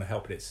do it and you want to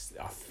help, but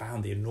I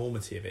found the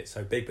enormity of it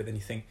so big. But then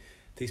you think,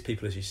 these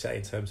people, as you say,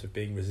 in terms of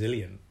being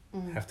resilient,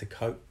 have to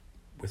cope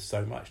with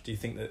so much. Do you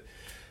think that,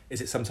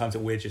 is it sometimes that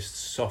we're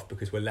just soft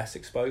because we're less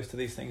exposed to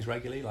these things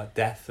regularly, like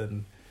death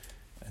and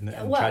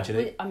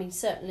tragedy?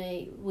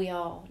 Certainly we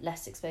are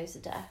less exposed to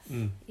death.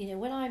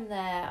 When I'm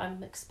there,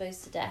 I'm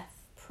exposed to death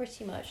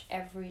pretty much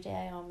every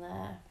day I'm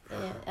there.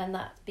 And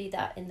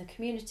that in the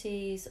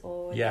communities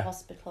or in the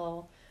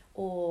hospital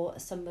or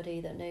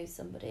somebody that knows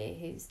somebody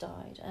who's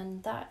died.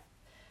 And that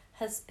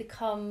has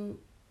become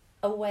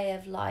a way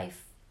of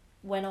life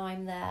when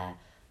I'm there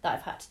that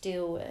I've had to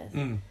deal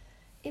with.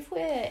 If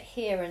we're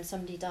here and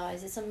somebody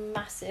dies, it's a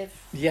massive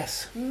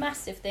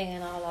thing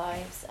in our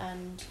lives,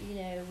 and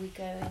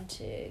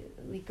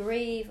we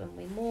grieve and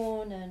we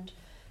mourn, and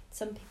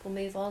some people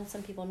move on,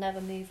 some people never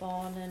move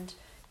on, and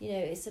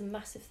it's a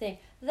massive thing.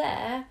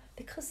 There,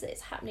 because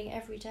it's happening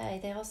every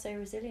day, they are so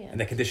resilient. And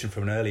they're conditioned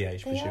from an early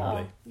age, they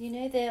presumably.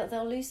 Are.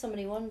 They'll lose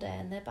somebody one day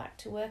and they're back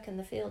to work in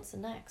the fields the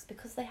next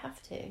because they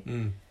have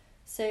to.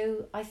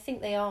 So I think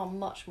they are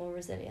much more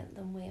resilient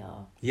than we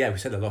are. Yeah, we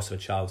said the loss of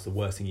a child is the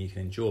worst thing you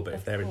can endure, but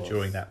if they're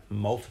enduring that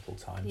multiple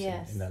times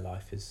in their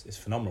life, is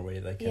phenomenal, really.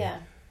 They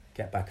can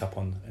get back up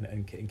on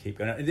and keep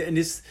going. And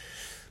is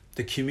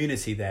the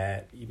community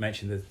there, you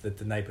mentioned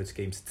the neighbourhood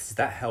schemes, does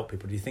that help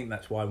people? Do you think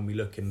that's why when we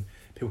look and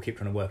people keep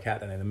trying to work out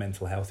the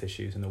mental health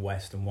issues in the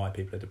West and why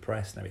people are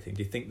depressed and everything,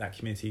 do you think that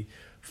community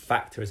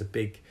factor is a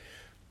big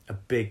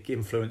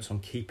influence on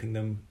keeping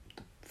them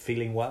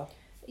feeling well?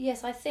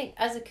 Yes, I think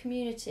as a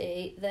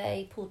community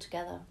they pull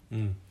together,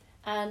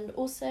 and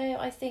also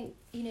I think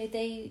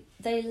they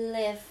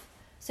live.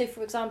 So,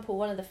 for example,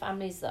 one of the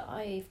families that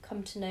I've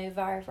come to know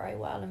very, very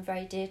well and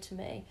very dear to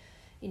me,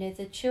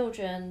 the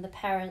children, the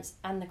parents,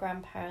 and the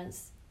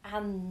grandparents,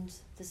 and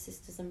the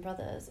sisters and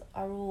brothers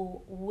are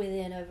all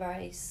within a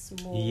very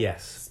small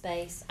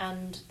space,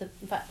 and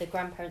in fact the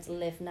grandparents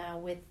live now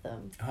with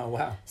them. Oh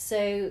wow.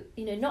 So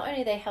not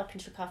only are they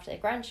helping to look after their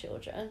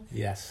grandchildren,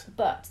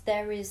 but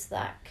there is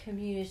that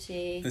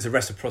community. There's a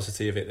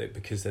reciprocity of it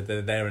because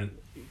they're there, and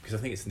because I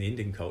think it's in the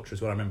Indian culture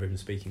as well. I remember even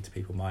speaking to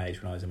people my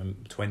age when I was in my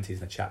 20s,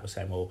 and a chap was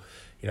saying, well,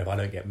 if I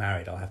don't get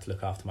married, I'll have to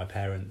look after my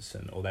parents,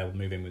 or they'll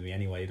move in with me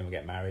anyway, and we'll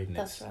get married. And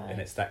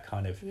it's that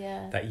kind of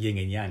that yin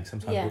and yang.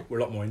 Sometimes we're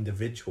a lot more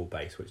individual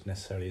based, which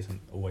necessarily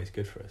isn't always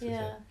good for us. Is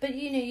it? But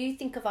you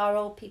think of our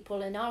old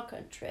people in our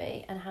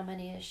country and how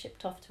many are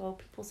shipped off to old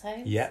people's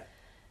homes.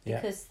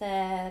 Because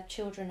their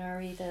children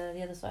are either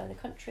the other side of the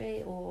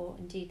country or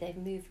indeed they've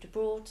moved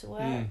abroad to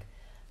work.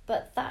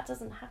 But that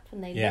doesn't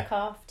happen. They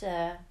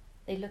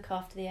look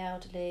after the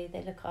elderly,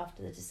 they look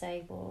after the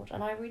disabled,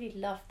 and I really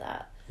love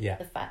that.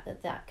 The fact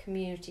that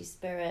community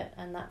spirit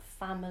and that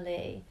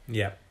family,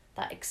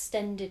 that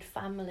extended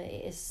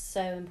family is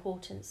so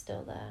important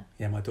still there.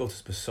 Yeah, my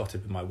daughter's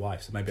besotted with my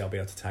wife, so maybe I'll be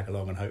able to tag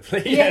along and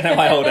hopefully at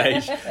my old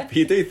age. But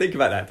you do think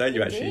about that, don't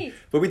you? Indeed. Actually?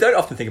 But we don't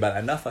often think about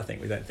that enough. I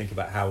think we don't think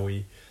about how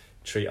we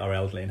treat our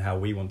elderly and how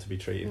we want to be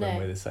treated when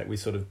we're this. We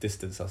sort of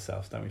distance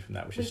ourselves, don't we, from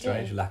that, which is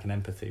strange. We lack an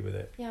empathy with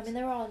it. Yeah,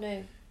 there are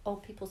no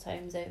old people's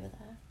homes over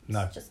there.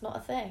 It's just not a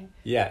thing.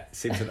 Yeah, it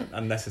seems an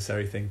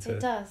unnecessary thing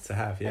to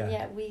have. Yeah, and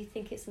yet we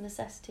think it's a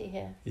necessity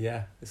here.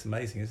 Yeah, it's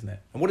amazing, isn't it?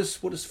 And what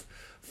does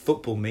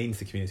football mean to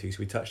the community? Because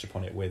we touched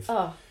upon it with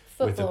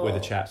with the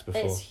chaps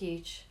before. It's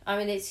huge.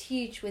 It's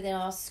huge within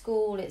our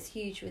school. It's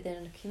huge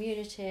within the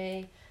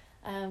community.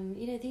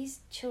 These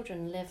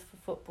children live for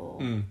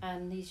football,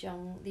 and these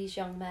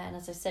young men,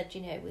 as I said,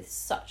 with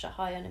such a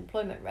high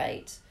unemployment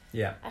rate,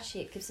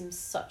 actually it gives them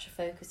such a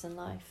focus in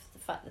life. The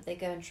fact that they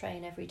go and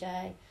train every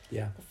day,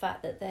 the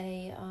fact that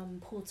they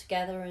pull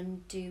together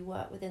and do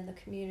work within the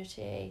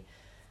community.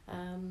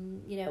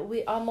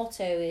 Our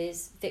motto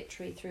is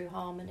victory through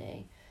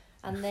harmony.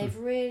 And they've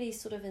really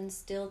sort of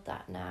instilled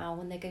that now.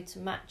 When they go to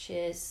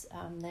matches,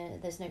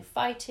 there's no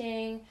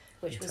fighting,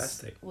 which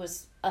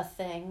was a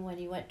thing when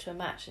you went to a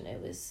match, and it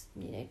was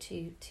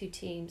two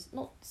teams,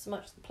 not so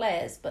much the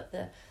players, but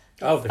the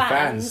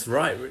fans,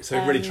 right?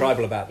 So really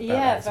tribal about that.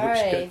 Yeah,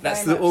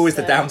 that's always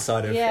the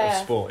downside of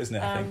sport, isn't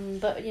it? I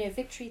think. But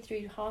victory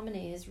through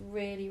harmony is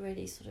really,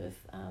 really sort of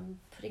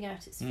putting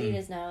out its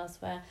feelers now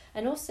elsewhere,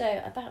 and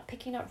also about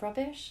picking up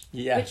rubbish.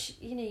 Yeah. Which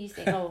you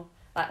think, oh.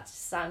 That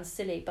sounds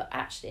silly, but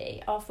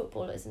actually our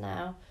footballers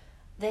now,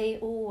 they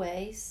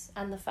always,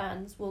 and the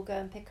fans will go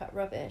and pick up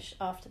rubbish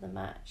after the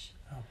match.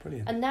 Oh,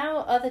 brilliant. And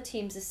now other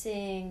teams are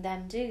seeing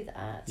them do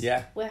that.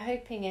 Yeah. We're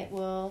hoping it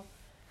will,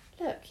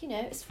 look,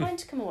 it's fine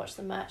to come and watch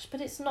the match, but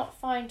it's not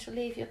fine to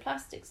leave your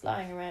plastics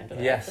lying around all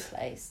over the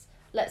place.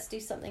 Let's do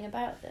something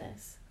about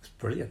this. It's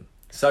brilliant.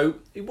 So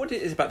what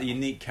it is about the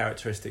unique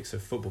characteristics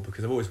of football,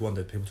 because I've always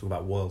wondered, people talk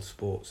about world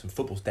sports, and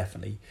football's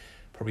definitely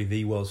probably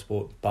the world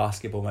sport.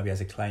 Basketball maybe has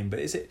a claim, but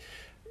is it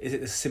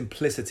the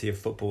simplicity of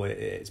football at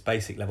its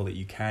basic level, that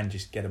you can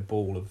just get a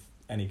ball of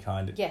any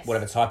kind,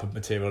 whatever type of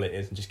material it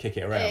is, and just kick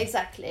it around?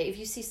 Exactly. If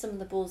you see some of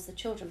the balls the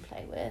children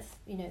play with,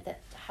 that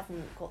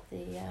haven't got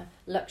the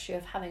luxury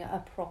of having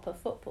a proper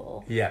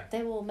football,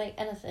 they will make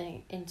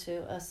anything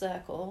into a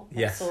circle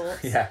of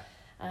sorts.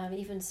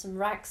 Even some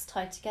rags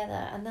tied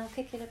together, and they'll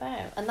kick it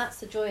about. And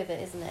that's the joy of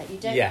it, isn't it? You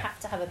don't have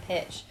to have a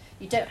pitch.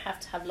 You don't have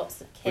to have lots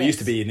of kids. Well, it used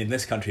to be in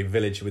this country a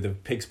village with a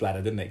pig's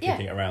bladder, didn't it?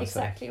 Kicking it around.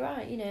 Exactly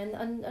right.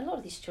 And a lot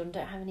of these children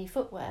don't have any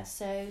footwear,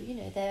 so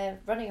they're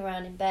running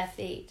around in bare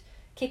feet,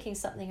 kicking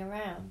something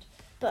around.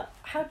 But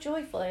how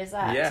joyful is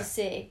that to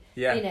see?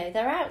 Yeah.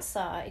 They're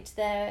outside.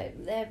 They're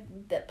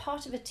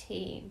part of a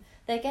team.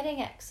 They're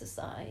getting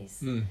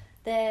exercise.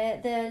 They're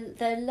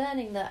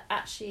learning that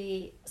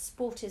actually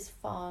sport is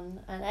fun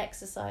and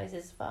exercise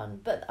is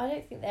fun, but I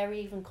don't think they're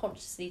even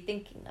consciously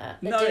thinking that.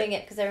 They're doing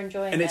it because they're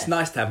enjoying it. And it's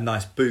nice to have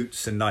nice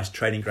boots and nice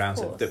training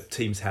grounds that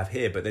teams have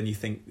here, but then you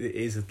think it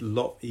is a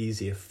lot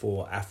easier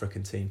for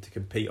African teams to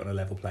compete on a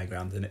level playing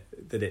ground than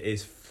it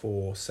is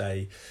for,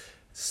 say,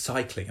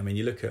 cycling. I mean,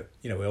 you look at,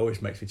 it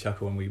always makes me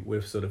chuckle when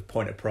we're sort of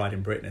point of pride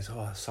in Britain is,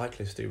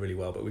 cyclists do really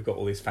well, but we've got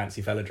all these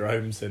fancy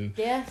velodromes and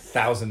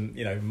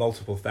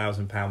multiple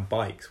 £1,000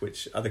 bikes,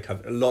 which a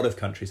lot of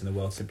countries in the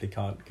world simply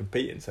can't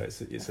compete in. So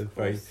it's a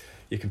very,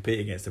 you're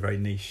competing against a very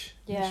niche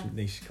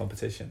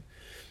competition.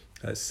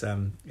 It's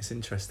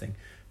interesting.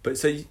 But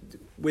so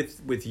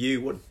with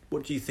you,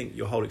 what do you think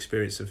your whole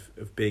experience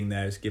of being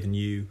there has given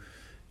you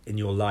in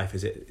your life?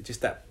 Is it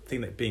just that thing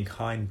that being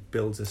kind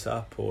builds us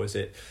up, or is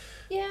it?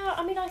 Yeah,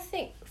 I mean, I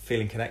think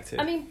feeling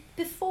connected. I mean,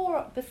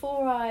 before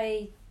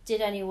I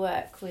did any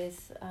work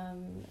with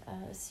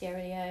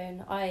Sierra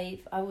Leone, I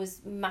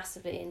was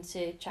massively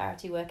into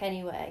charity work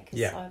anyway,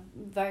 because I'm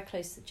very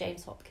close to the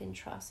James Hopkins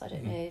Trust. I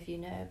don't know if you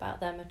know about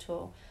them at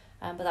all,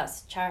 but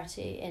that's a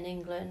charity in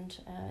England,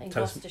 in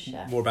Tell Gloucestershire.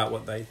 Us more about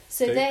what they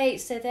do. They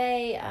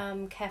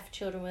care for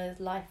children with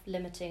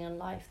life-limiting and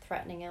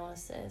life-threatening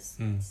illnesses.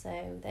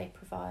 So they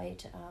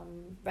provide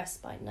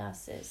respite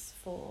nurses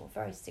for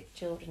very sick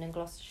children in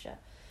Gloucestershire.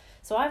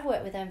 So I've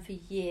worked with them for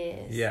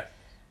years. Yeah.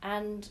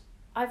 And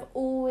I've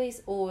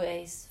always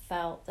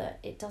felt that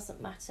it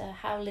doesn't matter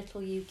how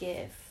little you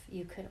give,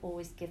 you can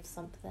always give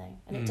something.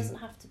 And it doesn't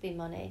have to be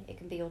money. It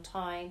can be your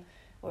time,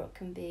 or it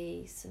can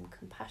be some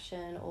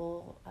compassion,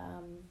 or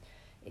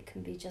it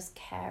can be just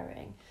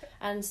caring.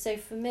 And so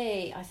for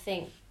me, I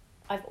think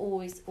I've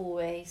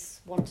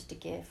always wanted to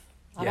give.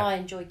 And I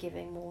enjoy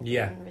giving more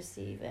than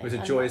receiving. It was a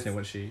joy, isn't it,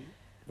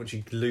 once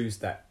you lose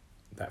that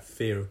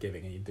fear of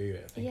giving and you do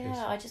it, I think.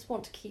 Yeah, I just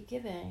want to keep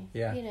giving.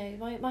 Yeah.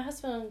 My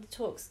husband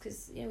talks,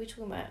 because we're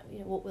talking about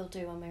what we'll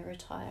do when we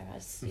retire,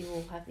 as you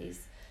all have these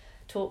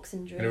talks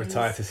and dreams. Going to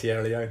retire to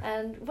Sierra Leone.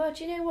 And well,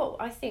 do you know what?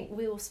 I think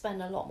we will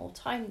spend a lot more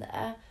time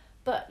there.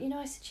 But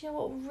I said,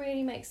 what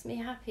really makes me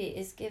happy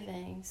is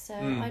giving. So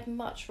I'd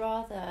much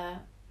rather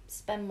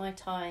spend my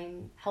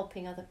time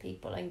helping other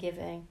people and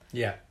giving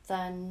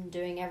than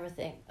doing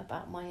everything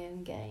about my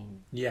own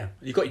gain. Yeah.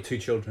 You've got your 2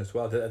 children as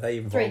well. Are they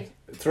involved?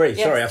 3.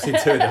 Yes. Sorry, I've seen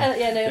 2 of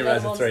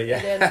them. No, 3,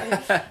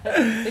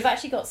 We've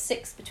actually got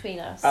 6 between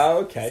us. Oh,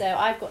 okay. So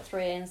I've got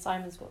 3 and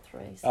Simon's got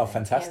 3. So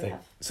fantastic.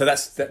 So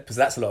that's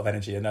a lot of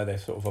energy. I know they're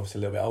sort of obviously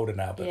a little bit older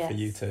now, but for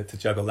you to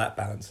juggle that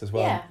balance as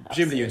well. Yeah,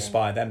 presumably you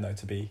inspire them though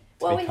to be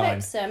we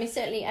hope so. I mean,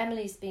 certainly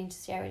Emily's been to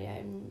Sierra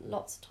Leone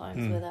lots of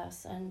times with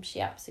us, and she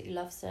absolutely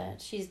loves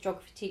it. She's a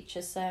geography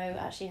teacher, so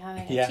actually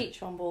having a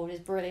teacher on board is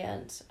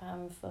brilliant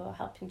for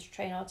helping to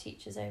train our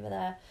teachers over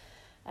there.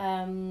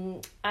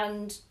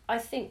 And I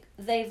think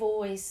they've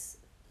always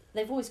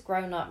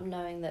grown up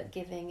knowing that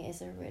giving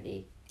is a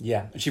really...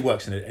 Yeah, and she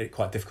works in a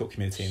quite difficult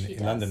community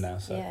in London now.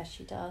 So. Yeah,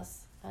 she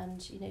does. And,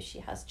 she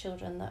has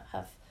children that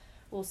have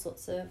all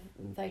sorts of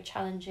very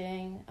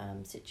challenging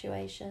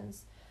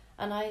situations.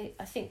 And I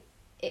think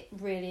it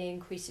really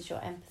increases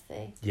your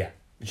empathy. Yeah.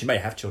 And she may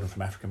have children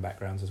from African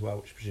backgrounds as well,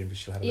 which presumably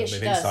she'll have a little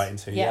bit of does. insight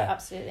into. Yeah,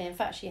 absolutely. In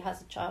fact, she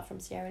has a child from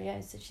Sierra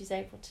Leone, so she's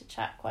able to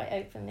chat quite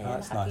openly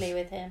and happily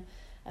with him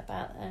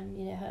about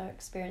her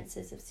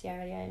experiences of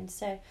Sierra Leone.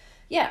 So,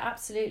 yeah,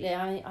 absolutely.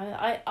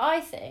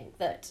 I think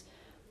that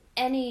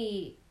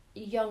any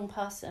young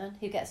person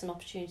who gets an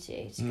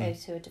opportunity to go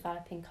to a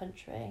developing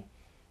country,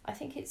 I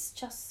think it's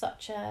just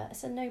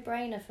it's a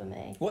no-brainer for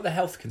me. What are the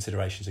health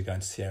considerations of going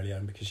to Sierra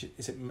Leone? Because you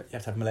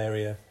have to have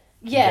malaria.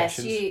 Yes,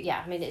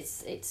 I mean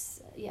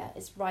it's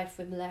rife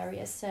with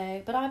malaria.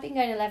 So, but I've been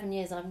going 11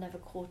 years and I've never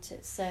caught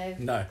it. So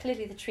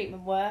clearly the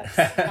treatment works.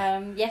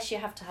 Yes, you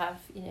have to have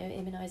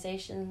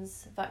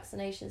immunisations,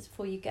 vaccinations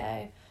before you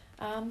go.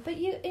 But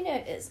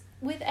it's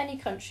with any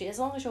country, as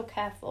long as you're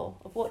careful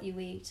of what you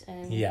eat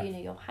and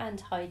your hand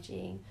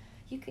hygiene,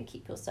 you can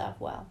keep yourself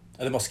well.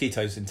 Are the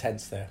mosquitoes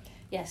intense there?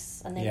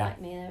 Yes, and they like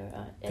me.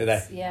 Do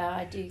they? Yeah,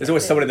 I do. There's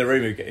always someone in the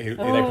room who they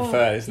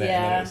prefer, isn't it?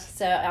 Yeah,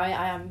 so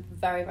I am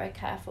very, very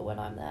careful when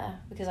I'm there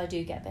because I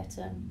do get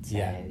bitten. So,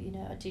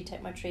 I do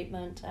take my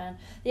treatment. And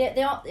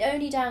the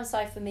only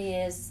downside for me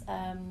is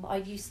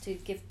I used to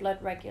give blood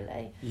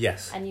regularly.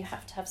 Yes. And you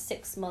have to have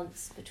 6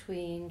 months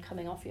between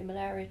coming off your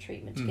malaria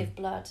treatment to give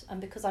blood. And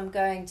because I'm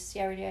going to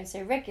Sierra Leone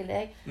so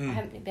regularly, I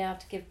haven't been able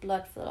to give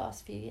blood for the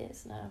last few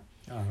years now.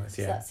 Oh,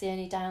 so that's the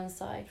only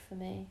downside for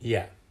me.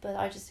 Yeah. But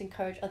I just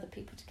encourage other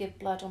people to give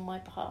blood on my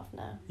behalf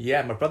now.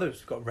 Yeah, my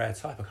brother's got a rare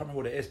type. I can't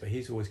remember what it is, but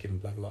he's always given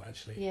blood a lot,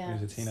 actually. Yeah. When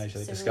he was a teenager,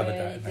 they it's discovered a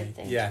really that. good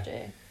thing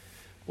to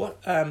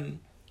do.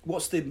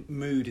 What's the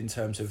mood in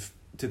terms of,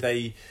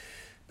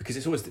 because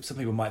it's always, some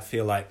people might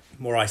feel like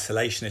more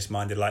isolationist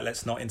minded, like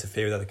let's not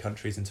interfere with other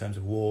countries in terms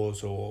of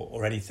wars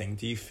or anything.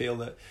 Do you feel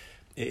that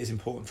it is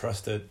important for us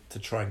to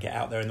try and get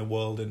out there in the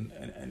world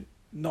and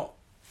not,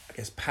 I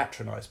guess,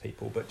 patronise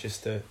people, but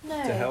just to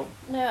help?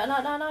 No, and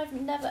I've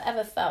never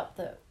ever felt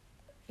that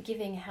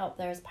giving help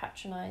there is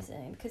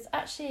patronising, because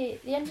actually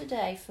at the end of the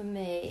day for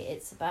me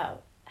it's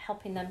about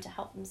helping them to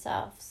help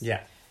themselves.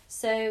 Yeah.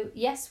 So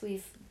yes,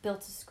 we've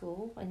built a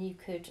school and you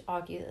could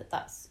argue that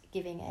that's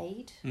giving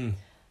aid,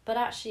 but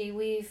actually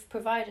we've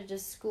provided a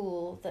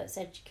school that's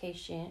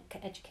educating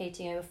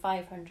over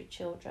 500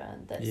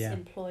 children, that's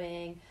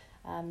employing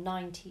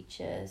 9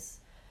 teachers.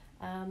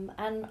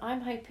 And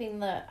I'm hoping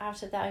that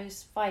out of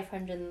those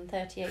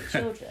 538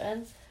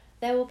 children,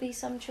 there will be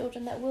some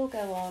children that will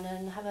go on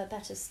and have a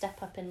better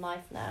step up in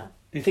life now.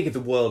 You think of the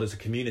world as a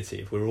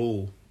community. If we're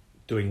all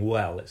doing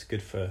well, it's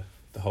good for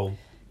the whole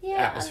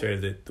atmosphere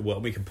of the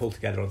world. We can pull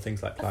together on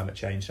things like climate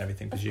change and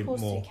everything. Of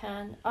course we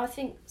can. I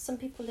think some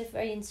people live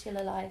very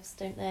insular lives,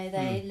 don't they?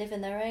 They live in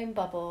their own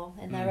bubble,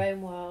 in their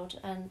own world,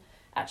 and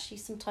actually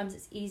sometimes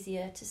it's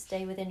easier to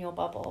stay within your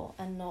bubble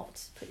and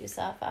not put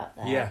yourself out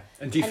there. Yeah,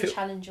 and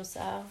challenge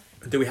yourself.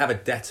 Do we have a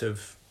debt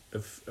of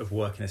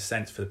work in a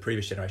sense for the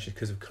previous generation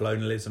because of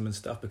colonialism and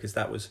stuff? Because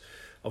that was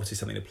obviously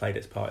something that played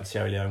its part in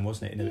Sierra Leone,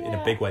 wasn't it? In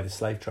a big way, the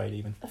slave trade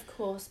even. Of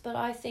course, but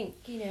I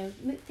think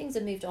things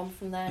have moved on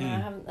from there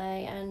now, haven't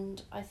they?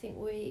 And I think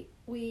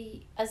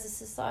we as a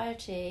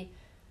society,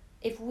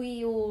 if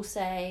we all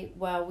say,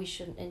 well, we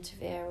shouldn't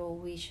interfere or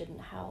we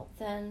shouldn't help,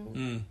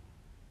 then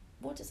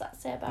what does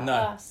that say about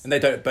us? And they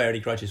don't bear any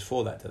grudges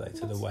for that, do they,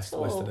 to not the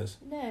Westerners?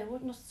 No,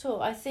 not at all.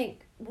 I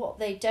think what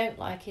they don't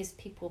like is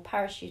people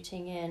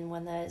parachuting in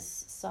when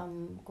there's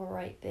some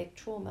great big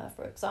trauma.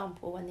 For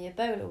example, when the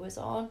Ebola was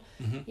on,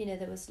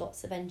 there was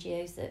lots of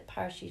NGOs that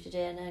parachuted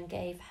in and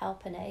gave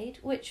help and aid,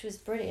 which was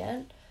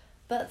brilliant,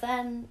 but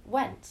then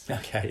went.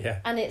 Okay, yeah.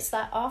 And it's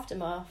that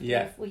aftermath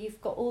where you've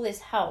got all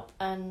this help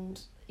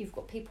and you've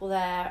got people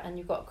there and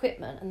you've got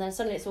equipment, and then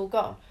suddenly it's all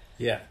gone.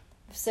 Yeah.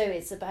 So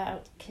it's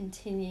about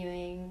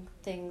continuing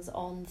things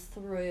on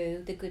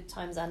through the good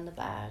times and the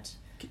bad.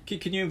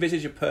 Can you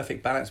envisage a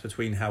perfect balance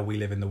between how we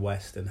live in the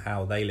West and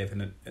how they live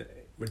in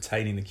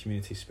retaining the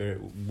community spirit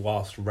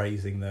whilst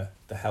raising the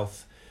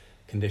health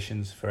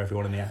conditions for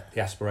everyone and the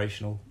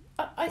aspirational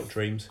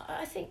dreams?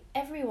 I think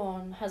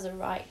everyone has a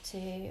right to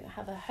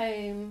have a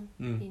home.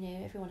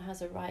 Everyone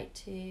has a right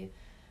to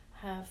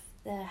have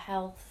their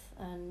health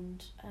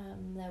and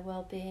their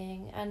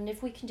well-being. And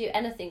if we can do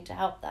anything to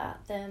help that,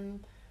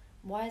 then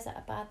why is that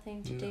a bad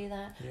thing to do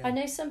that? Yeah. I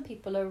know some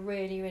people are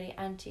really, really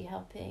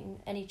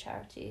anti-helping any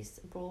charities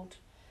abroad.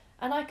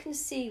 And I can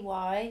see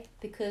why,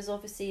 because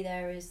obviously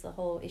there is the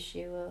whole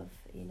issue of,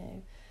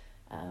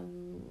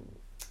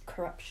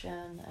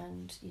 corruption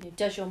and,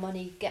 does your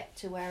money get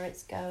to where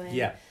it's going?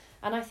 Yeah.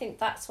 And I think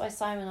that's why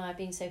Simon and I have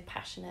been so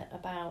passionate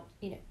about,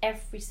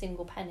 every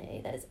single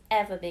penny that has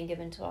ever been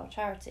given to our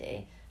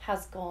charity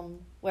has gone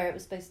where it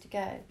was supposed to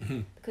go,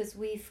 because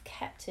we've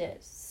kept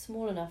it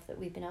small enough that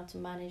we've been able to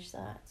manage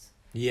that.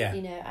 Yeah.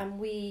 And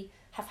we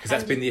have... Because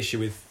that's been the issue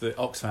with the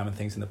Oxfam and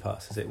things in the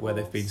past, is it? Where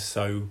there've been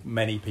so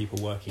many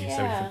people working in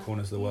so many different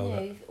corners of the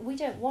world. We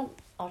don't want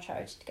our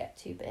charity to get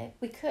too big.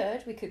 We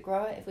could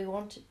grow it if we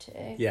wanted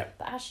to. Yeah.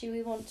 But actually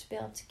we want to be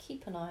able to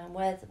keep an eye on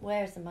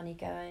where is the money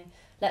going.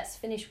 Let's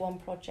finish one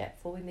project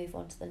before we move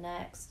on to the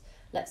next.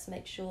 let's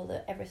make sure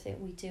that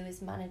everything we do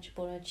is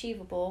manageable and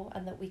achievable,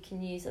 and that we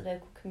can use the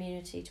local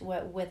community to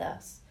work with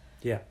us.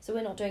 Yeah. So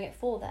we're not doing it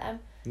for them.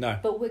 No.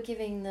 But we're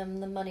giving them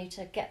the money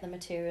to get the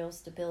materials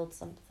to build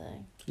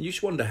something. You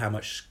just wonder how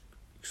much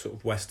sort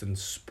of Western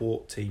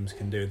sport teams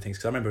can do and things.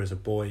 Because I remember as a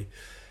boy,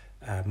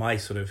 my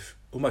sort of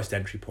almost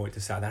entry point to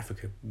South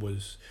Africa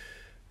was,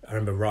 I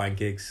remember Ryan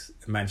Giggs,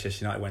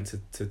 Manchester United went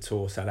to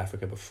tour South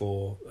Africa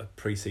before a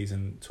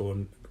pre-season tour.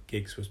 And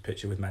Giggs was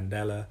pictured with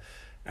Mandela,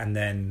 and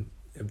then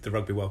the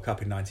Rugby World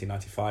Cup in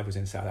 1995 was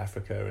in South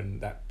Africa,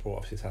 and that brought,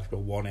 obviously South Africa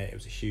won it. It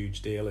was a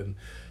huge deal, and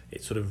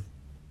it sort of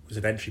was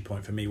an entry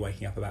point for me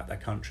waking up about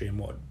that country and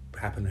what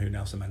happened, who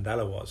Nelson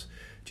Mandela was.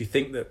 Do you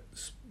think that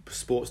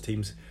sports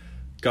teams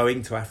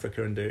going to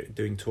Africa and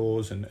doing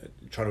tours and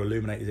trying to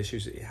illuminate these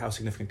issues, how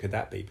significant could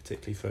that be,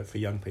 particularly for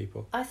young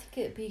people? I think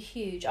it would be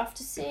huge.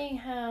 After seeing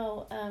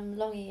how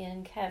Longy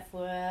and Kev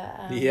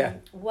were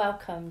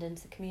welcomed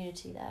into the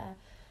community there,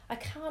 I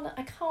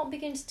can't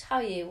begin to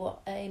tell you what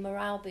a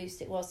morale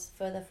boost it was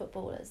for the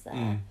footballers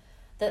there.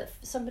 That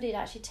somebody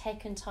had actually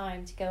taken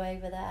time to go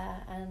over there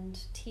and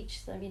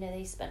teach them. You know,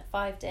 they spent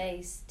 5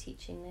 days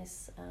teaching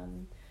this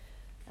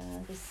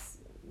this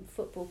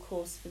football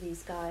course for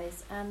these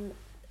guys, and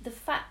the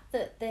fact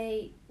that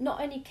they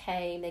not only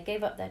came, they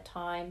gave up their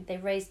time, they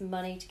raised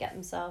money to get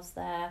themselves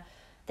there,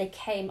 they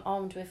came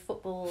armed with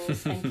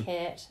footballs and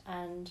kit.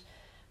 And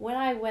when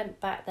I went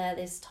back there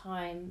this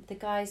time, the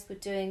guys were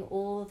doing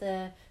all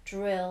the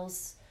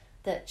drills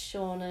that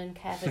Sean and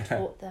Kev had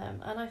taught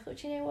them, and I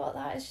thought, you know what,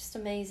 that is just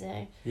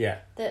amazing. Yeah.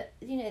 That,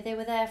 you know, they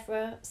were there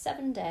for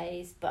 7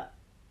 days, but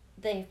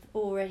they've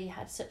already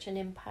had such an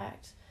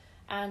impact.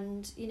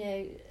 And, you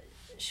know,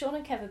 Sean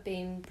and Kev have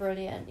been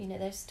brilliant. You know,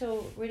 they're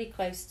still really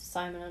close to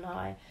Simon and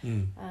I,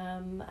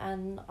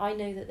 and I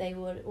know that they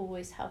would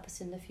always help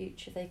us in the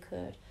future if they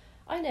could.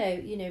 I know,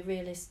 you know,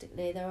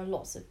 realistically, there are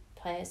lots of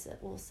players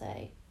that will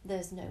say,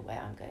 there's no way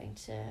I'm going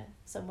to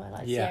somewhere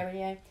like Sierra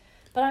Leone.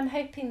 But I'm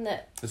hoping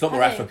that there's a lot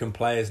more African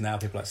players now,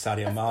 people like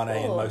Sadio Mane,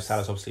 and Mo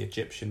Salah's obviously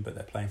Egyptian, but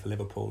they're playing for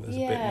Liverpool. There's a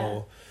bit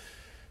more,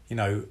 you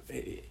know,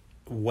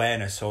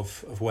 awareness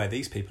of where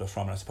these people are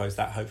from, and I suppose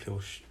that hopefully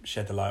will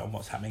shed the light on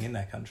what's happening in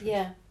their countries.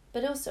 Yeah,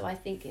 but also I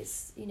think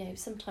it's, you know,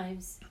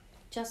 sometimes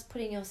just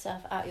putting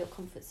yourself out your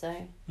comfort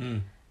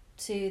zone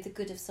to the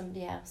good of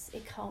somebody else,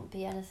 it can't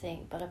be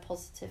anything but a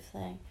positive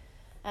thing.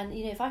 And,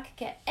 you know, if I could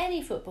get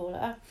any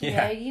footballer, you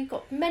know, you've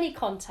got many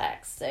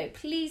contacts, so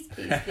please.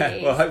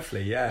 Well,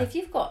 hopefully, yeah. If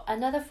you've got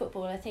another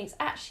footballer who thinks,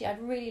 actually,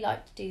 I'd really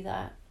like to do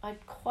that,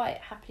 I'd quite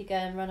happily go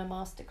and run a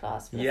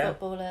masterclass for the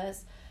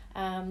footballers.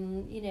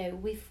 You know,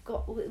 we've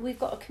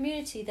got a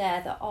community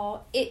there that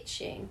are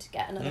itching to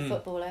get another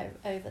footballer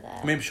over there.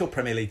 I mean, I'm sure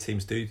Premier League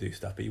teams do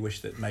stuff, but you wish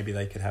that maybe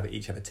they could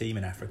each have a team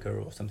in Africa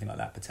or something like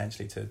that,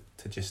 potentially,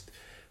 to just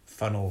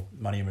funnel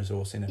money and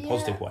resource in a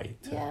positive way.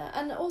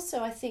 And also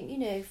I think, you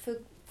know, for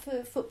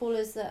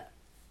footballers that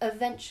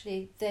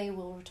eventually they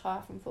will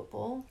retire from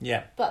football,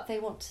 but they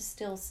want to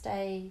still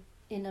stay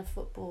in a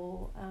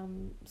football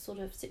sort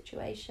of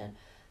situation,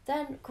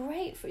 then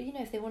great for, you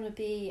know, if they want to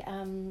be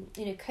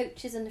you know,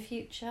 coaches in the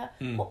future,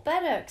 what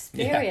better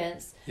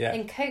experience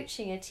in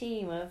coaching a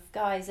team of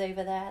guys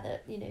over there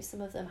that, you know,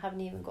 some of them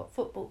haven't even got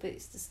football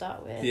boots to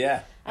start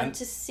with, and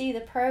to see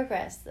the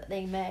progress that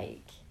they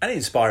make. And an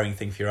inspiring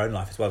thing for your own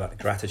life as well, like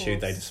the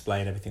gratitude they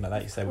display and everything like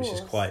that you say, which is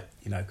quite,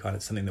 you know, kind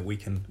of something that we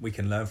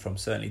can learn from,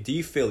 certainly. Do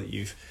you feel that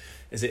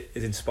has it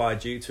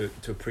inspired you to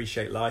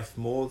appreciate life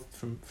more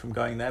from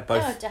going there?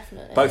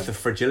 Definitely. Both the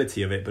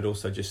fragility of it, but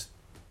also just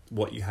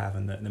what you have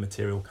and the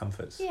material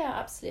comforts. Yeah,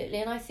 absolutely.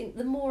 And I think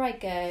the more I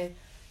go,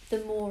 the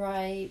more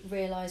I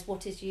realise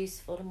what is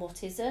useful and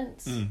what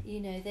isn't.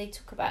 You know, they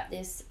talk about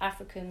this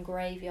African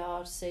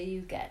graveyard, so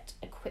you get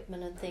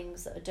equipment and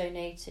things that are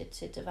donated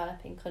to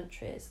developing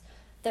countries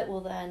that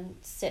will then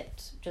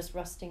sit just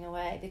rusting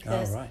away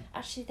because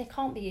actually they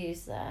can't be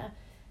used there.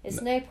 It's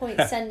no point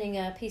sending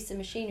a piece of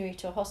machinery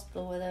to a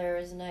hospital where there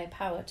is no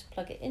power to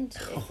plug it into,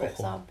 for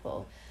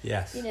example.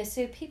 Yes. You know,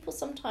 so people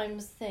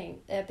sometimes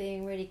think they're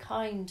being really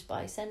kind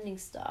by sending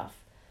stuff,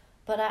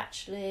 but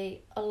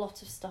actually a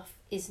lot of stuff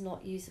is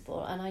not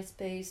usable. And I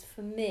suppose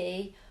for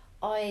me,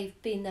 I've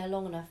been there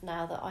long enough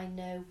now that I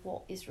know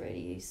what is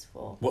really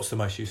useful. What's the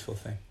most useful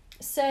thing?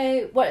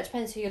 So, well, it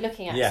depends who you're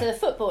looking at. So the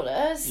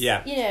footballers, you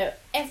know,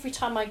 every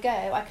time I go,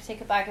 I could take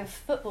a bag of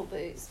football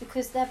boots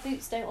because their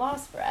boots don't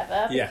last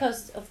forever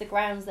because of the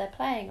grounds they're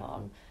playing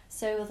on.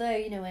 So although,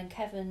 you know, when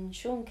Kevin and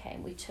Sean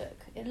came, we took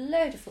a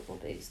load of football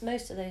boots.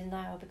 Most of those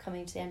now are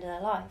coming to the end of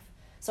their life.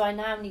 So I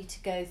now need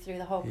to go through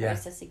the whole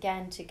process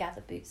again to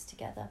gather boots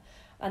together.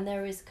 And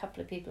there is a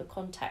couple of people who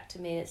contacted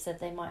me that said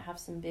they might have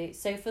some boots.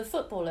 So for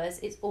footballers,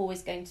 it's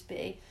always going to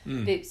be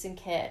boots and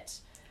kit.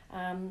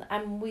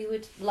 And we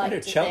would I like wonder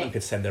to if Cheltenham think,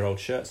 could send their old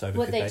shirts over.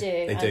 well, could they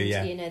do. They do, and,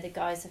 yeah. you know, the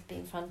guys have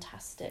been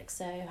fantastic.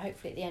 So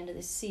hopefully at the end of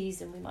this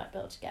season, we might be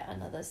able to get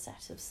another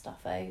set of stuff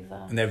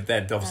over. And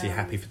they're obviously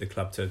happy for the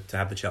club to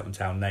have the Cheltenham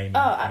Town name. Oh,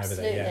 and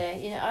absolutely.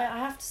 everything, yeah. You know, I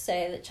have to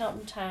say that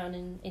Cheltenham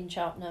Town in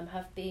Cheltenham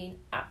have been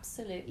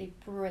absolutely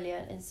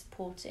brilliant in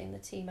supporting the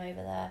team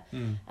over there.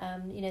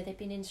 You know, they've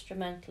been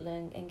instrumental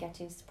in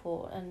getting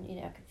support, and, you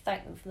know, I can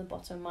thank them from the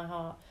bottom of my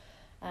heart.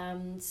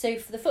 So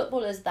for the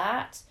footballers,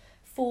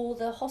 for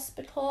the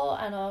hospital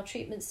and our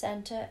treatment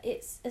centre,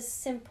 it's as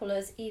simple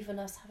as even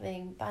us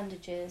having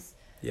bandages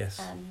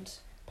and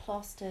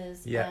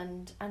plasters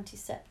and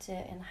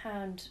antiseptic and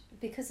hand,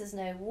 because there's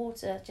no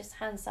water, just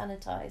hand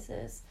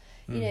sanitisers.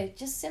 You know,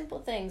 just simple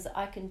things that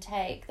I can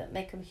take that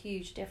make a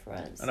huge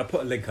difference. And I'll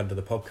put a link under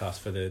the podcast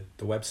for the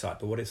website,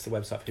 but what is the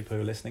website for people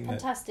who are listening?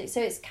 Fantastic.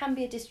 So it's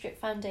Cambia District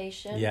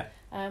Foundation. Yeah.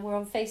 We're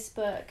on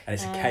Facebook. And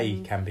it's a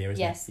K Cambia, isn't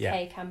yes, it? Yes,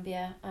 K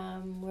Cambia.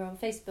 We're on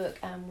Facebook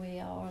and we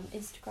are on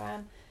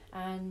Instagram.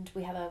 And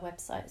we have a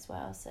website as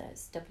well, so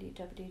it's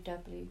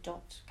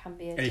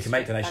www.cambia. And you can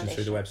make donations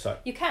through the website.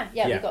 You can,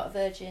 yeah. We've got a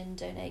Virgin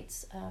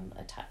Donates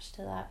attached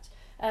to that.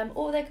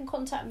 Or they can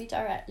contact me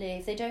directly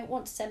if they don't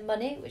want to send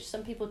money, which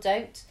some people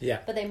don't. Yeah.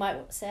 But they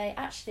might say,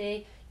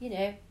 actually, you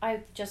know,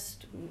 I'm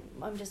just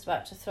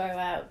about to throw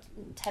out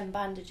 10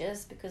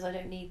 bandages because I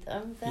don't need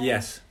them. Then,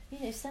 yes. You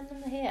know, send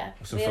them here.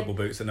 Or some football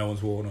boots that no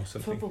one's worn or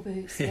something. Football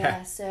boots,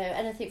 yeah. So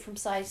anything from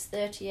size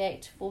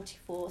 38 to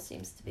 44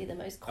 seems to be the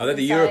most common. Are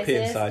they the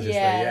European sizes?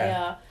 Yeah, they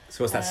are.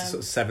 So what's that, sort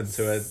of 7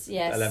 to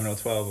 11 or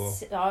 12?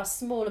 Or? Our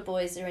smaller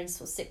boys are in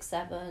sort of 6,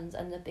 7s,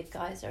 and the big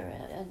guys are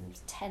in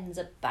 10's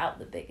about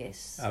the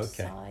biggest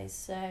size.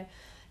 So,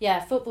 yeah,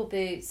 football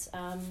boots,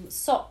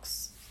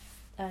 socks,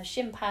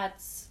 shin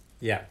pads.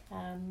 Yeah.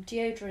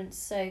 Deodorant,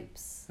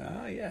 soaps.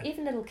 Oh, yeah.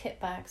 Even little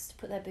kit bags to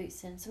put their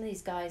boots in. Some of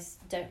these guys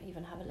don't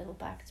even have a little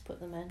bag to put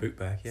them in. Boot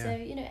bag, yeah. So,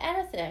 you know,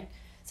 anything.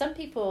 Some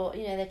people,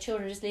 you know, their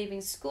children are just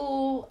leaving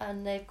school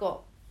and they've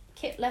got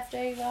kit left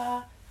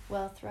over.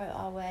 Well, throw it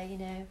our way, you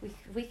know.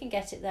 We can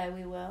get it there,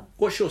 we will.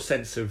 What's your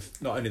sense of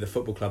not only the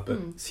football club,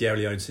 but Sierra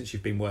Leone, since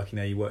you've been working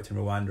there, you worked in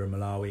Rwanda and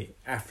Malawi,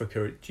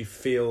 Africa, do you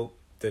feel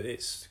that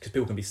it's, because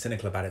people can be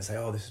cynical about it and say,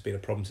 oh, this has been a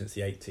problem since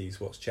the 80s,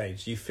 what's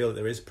changed? Do you feel that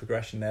there is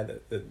progression there,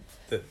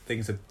 that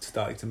things are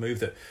starting to move,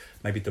 that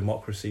maybe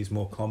democracy is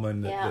more common,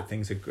 that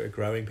things are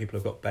growing, people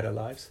have got better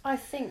lives? I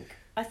think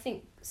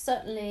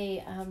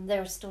certainly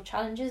there are still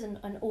challenges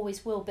and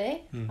always will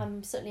be.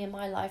 Certainly in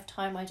my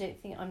lifetime, I don't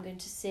think I'm going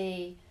to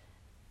see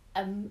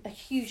a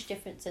huge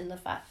difference in the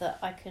fact that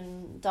I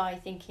can die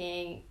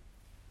thinking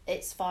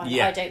it's fine,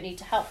 I don't need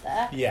to help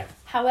there. Yeah.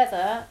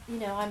 However, you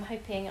know, I'm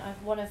hoping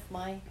one of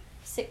my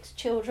 6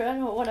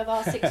 children, or one of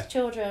our 6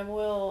 children,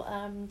 will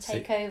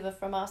take over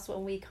from us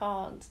when we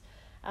can't.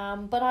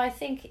 But I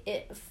think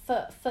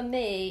for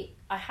me,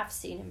 I have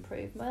seen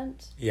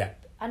improvement. Yeah.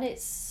 And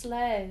it's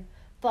slow,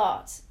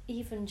 but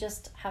even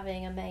just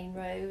having a main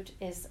road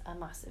is a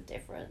massive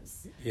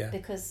difference. Yeah.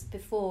 Because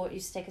before it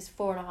used to take us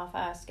 4.5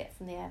 hours to get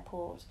from the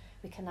airport,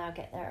 we can now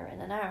get there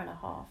in an hour and a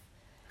half.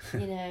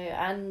 You know,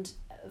 and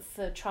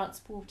for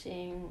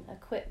transporting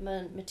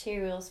equipment,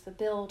 materials for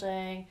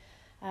building,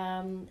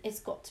 it's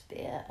got to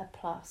be a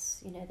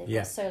plus. You know, they've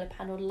got solar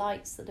panel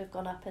lights that have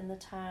gone up in the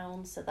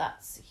town, so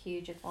that's a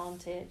huge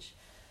advantage.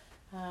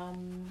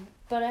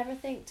 But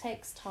everything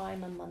takes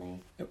time and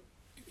money.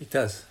 It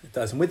does.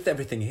 And with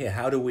everything here,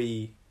 how do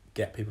we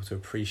get people to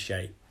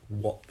appreciate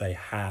what they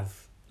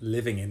have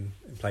living in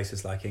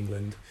places like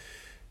England?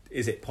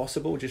 Is it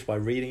possible just by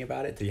reading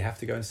about it? Do you have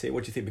to go and see it?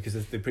 What do you think? Because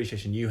of the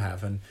appreciation you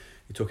have, and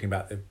you're talking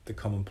about the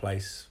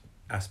commonplace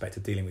aspect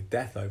of dealing with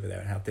death over there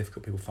and how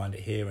difficult people find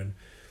it here, and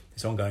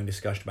this ongoing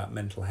discussion about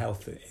mental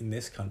health in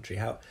this country.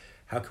 How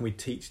can we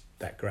teach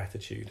that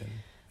gratitude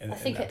and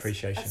that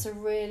appreciation? That's a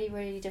really,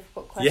 really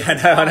difficult question.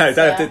 Yeah, no, I know.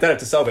 Don't have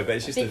to solve it, but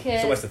it's just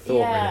it's almost a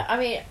thought, really. I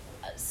mean,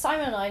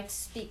 Simon and I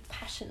speak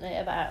passionately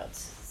about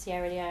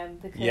Sierra Leone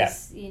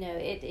because you know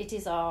it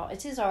is our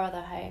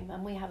other home,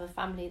 and we have a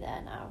family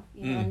there now.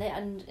 You know,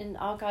 and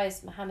our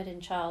guys Mohammed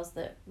and Charles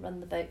that run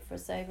the boat for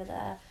us over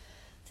there,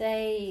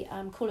 they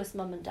call us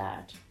mum and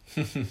dad.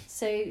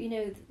 So you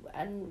know,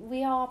 and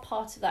we are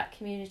part of that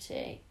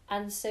community,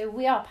 and so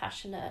we are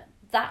passionate.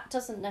 That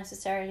doesn't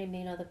necessarily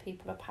mean other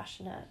people are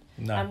passionate.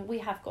 No. And we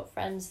have got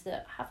friends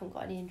that haven't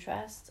got any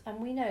interest, and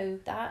we know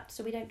that,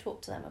 so we don't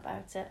talk to them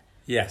about it.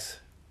 Yes.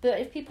 But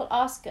if people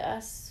ask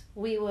us,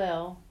 we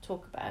will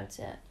talk about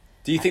it.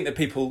 Do you think that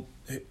people,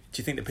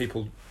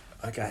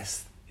 I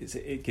guess,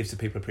 it gives the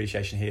people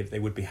appreciation here, they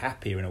would be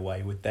happier in a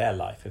way with their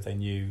life if they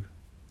knew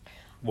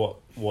what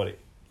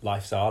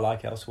lives are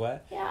like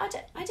elsewhere? Yeah,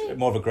 I don't.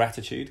 More of a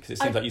gratitude, because it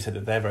seems like you said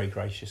that they're very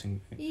gracious and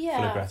full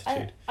of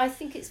gratitude. I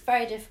think it's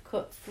very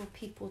difficult for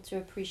people to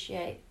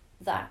appreciate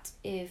that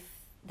if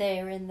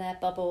they're in their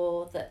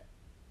bubble that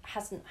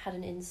hasn't had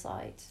an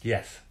insight.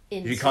 Yes.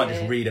 into... You can't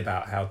just read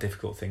about how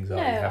difficult things are.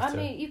 No, you have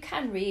mean, you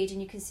can read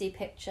and you can see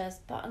pictures,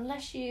 but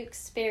unless you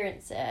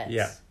experience it,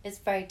 it's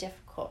very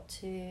difficult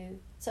to...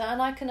 So,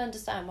 and I can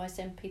understand why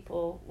some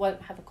people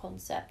won't have a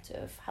concept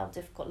of how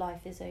difficult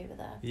life is over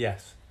there.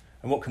 Yes.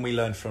 And what can we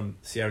learn from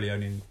Sierra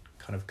Leonean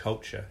kind of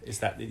culture? Is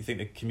that, you think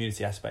the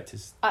community aspect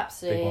is...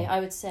 Absolutely. I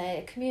would say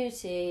a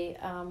community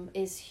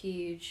is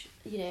huge.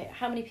 You know,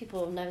 how many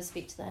people never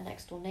speak to their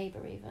next door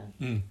neighbour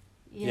even?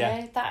 You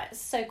know, that's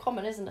so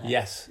common, isn't it?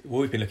 Yes.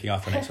 Well, we've been looking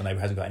after our next door neighbour,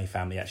 hasn't got any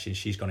family actually.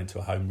 She's gone into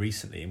a home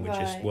recently and we're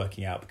just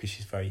working out because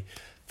she's very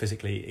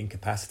physically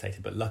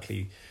incapacitated. But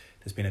luckily,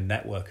 there's been a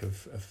network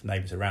of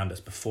neighbours around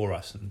us before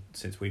us. And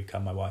since we've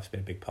come, my wife's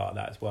been a big part of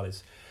that as well,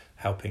 is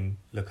helping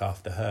look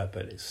after her.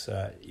 But it's,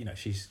 you know,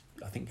 she's,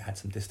 I think, had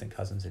some distant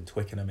cousins in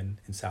Twickenham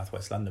in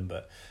southwest London,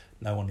 but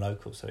no one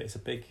local. So it's a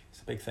big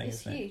thing, isn't it?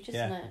 It's huge,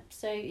 isn't it?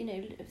 So, you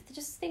know,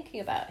 just thinking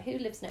about who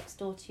lives next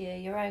door to you,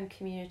 your own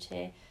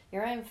community,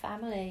 your own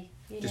family.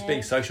 Just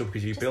being social,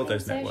 because you build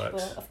those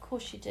networks. Of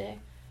course you do.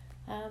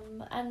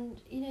 And,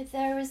 you know,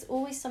 there is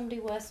always somebody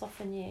worse off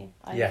than you.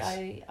 I'm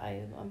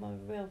a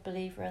real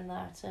believer in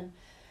that. And,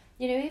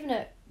 you know, even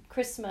at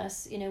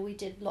Christmas, you know, we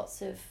did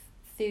lots of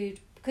food.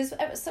 Because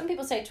some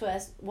people say to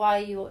us, why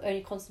are you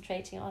only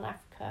concentrating on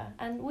Africa?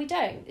 And we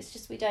don't. It's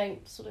just we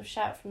don't sort of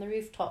shout from the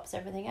rooftops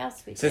everything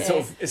else we do.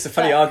 So it's a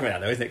funny argument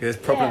out there, isn't it? Because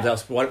there's problems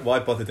else. Why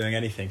bother doing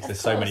anything? Because there's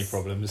so many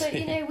problems. But,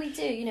 you know, we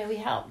do. You know, we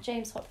help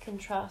James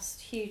Hopkins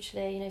Trust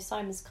hugely. You know,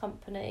 Simon's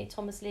Company,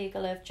 Thomas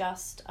Legal have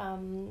just...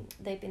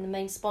 they've been the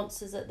main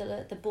sponsors at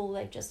the ball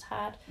they've just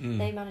had.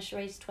 They managed to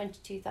raise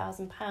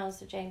 £22,000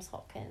 for James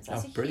Hopkins.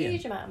 That's brilliant.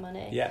 Huge amount of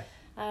money. Yeah.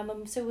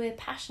 So we're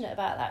passionate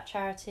about that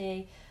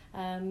charity.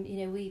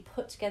 You know, we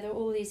put together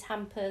all these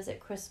hampers at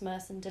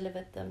Christmas and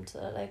delivered them to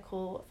the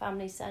local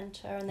family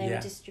centre, and they were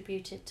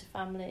distributed to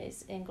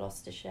families in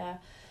Gloucestershire.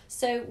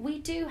 So we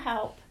do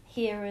help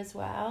here as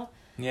well.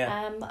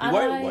 Yeah. You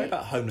worry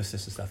about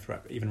homelessness and stuff,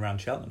 even around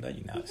Cheltenham, don't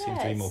you now? It seems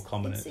to be more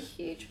common. It's a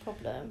huge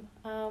problem.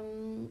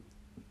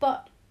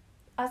 But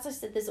as I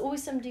said, there's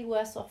always somebody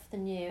worse off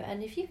than you,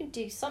 and if you can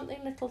do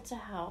something little to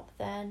help,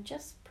 then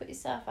just put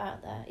yourself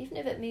out there. Even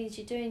if it means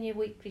you're doing your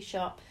weekly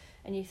shop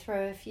and you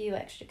throw a few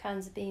extra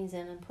cans of beans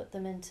in and put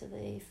them into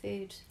the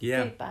food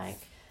bank,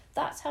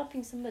 that's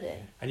helping somebody.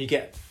 And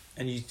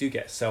you do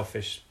get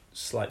selfish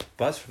slight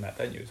buzz from that,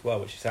 don't you, as well?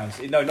 Which sounds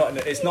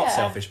not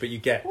selfish, but you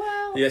get,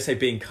 let's say,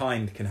 being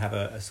kind can have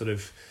a sort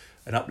of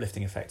an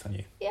uplifting effect on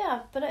you.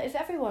 Yeah, but if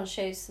everyone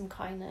shows some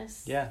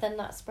kindness, then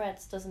that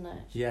spreads, doesn't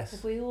it? Yes.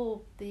 If we're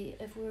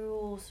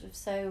all sort of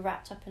so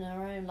wrapped up in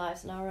our own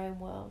lives and our own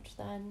world,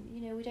 then,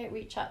 you know, we don't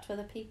reach out to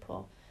other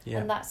people. Yeah.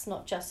 And that's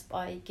not just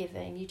by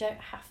giving. You don't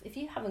have, if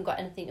you haven't got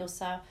anything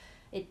yourself,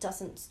 it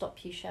doesn't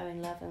stop you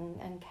showing love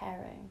and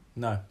caring.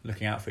 No,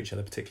 looking out for each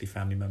other, particularly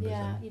family members.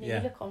 Yeah, you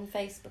look on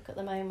Facebook at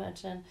the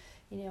moment, and,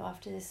 you know,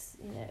 after this,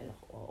 you know,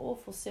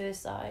 awful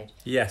suicide.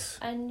 Yes.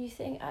 And you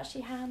think,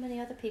 actually, how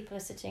many other people are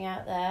sitting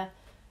out there,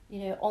 you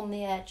know, on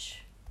the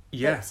edge?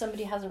 Yeah. But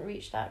somebody hasn't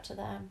reached out to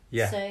them.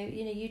 Yeah. So,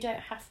 you know, you don't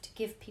have to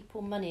give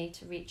people money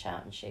to reach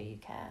out and show you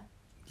care.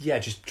 Yeah,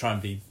 just try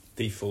and be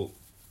default.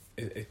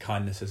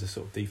 Kindness as a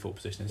sort of default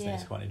position, isn't it?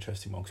 It's quite an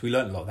interesting one, because we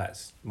learned a lot of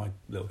that. My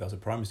little girls at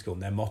primary school,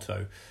 and their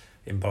motto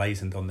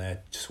emblazoned on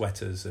their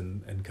sweaters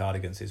and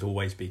cardigans is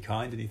always be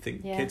kind. And you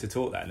think kids are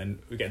taught that, and then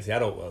we get into the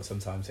adult world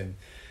sometimes in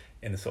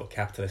the sort of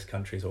capitalist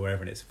countries or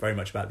wherever, and it's very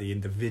much about the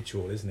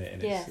individual, isn't it?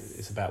 And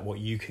it's about what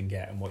you can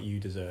get and what you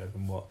deserve,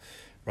 and what,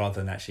 rather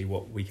than actually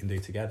what we can do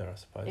together, I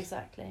suppose.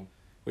 Exactly.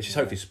 Which is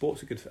hopefully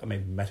sport's a good,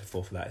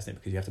 metaphor for that, isn't it?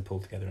 Because you have to pull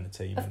together in a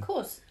team. Of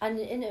course, and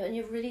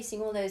you're releasing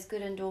all those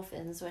good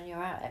endorphins when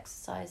you're out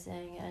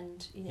exercising,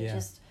 and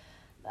just,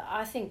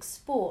 I think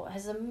sport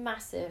has a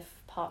massive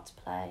part to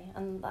play,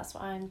 and that's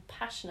why I'm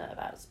passionate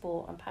about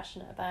sport. I'm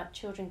passionate about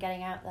children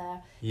getting out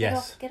there.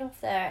 Yes. Get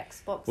off their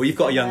Xbox. Well, you've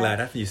got a young lad,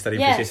 haven't you,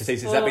 studying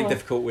GCSEs? Has that been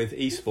difficult with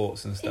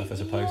esports and stuff,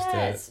 as opposed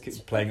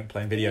to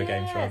playing video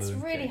games rather than...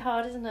 It's really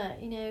hard, isn't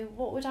it? You know,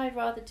 what would I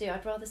rather do?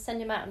 I'd rather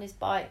send him out on his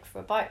bike for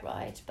a bike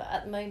ride, but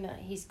at the moment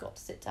he's got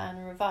to sit down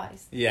and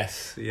revise.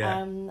 Yes,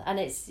 yeah. And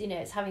it's, you know,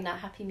 it's having that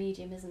happy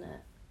medium, isn't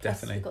it?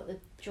 Definitely. Plus, we've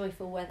got the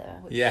joyful weather.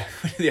 Which... Yeah,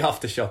 the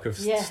aftershock of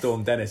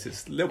Storm Dennis.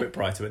 It's a little bit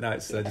brighter, but now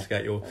it's just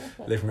get your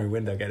living room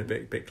window get a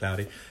bit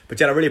cloudy. But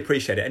Jen, I really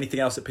appreciate it. Anything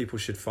else that people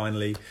should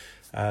finally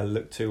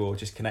look to, or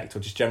just connect, or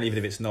just generally, even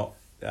if it's not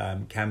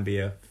can be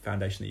a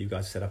foundation that you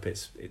guys set up,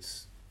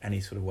 it's any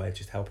sort of way of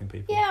just helping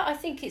people? Yeah, I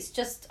think it's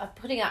just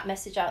putting that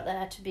message out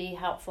there to be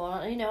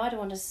helpful. You know, I don't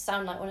want to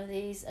sound like one of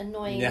these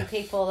annoying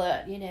people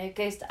that, you know,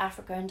 goes to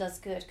Africa and does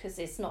good, because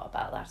it's not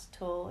about that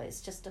at all.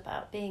 It's just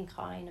about being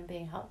kind and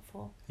being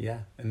helpful. Yeah,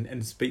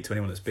 and speak to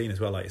anyone that's been as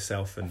well, like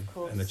yourself and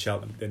the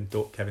Cheltenham, then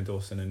Kevin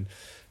Dawson and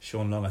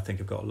Sean Long, I think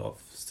have got a lot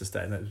to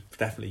say. And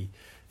definitely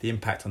the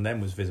impact on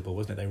them was visible,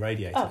 wasn't it? They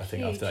radiated, I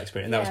think, huge. After that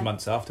experience. And that was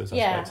months afterwards. I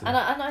spoke to them.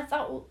 And I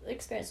thought the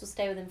experience will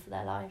stay with them for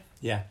their life.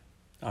 Yeah.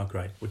 Oh,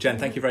 great. Well, Jen,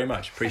 thank you very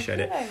much. Appreciate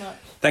it. Thank you very much.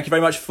 Thank you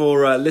very much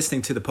for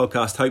listening to the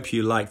podcast. Hope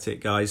you liked it,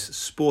 guys.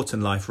 Sport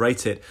and Life.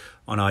 Rate it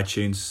on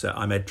iTunes.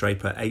 I'm Ed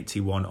Draper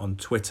 81 on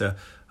Twitter.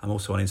 I'm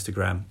also on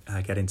Instagram.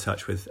 Get in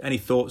touch with any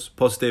thoughts,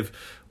 positive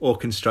or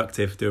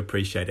constructive. Do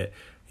appreciate it.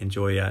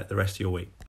 Enjoy the rest of your week.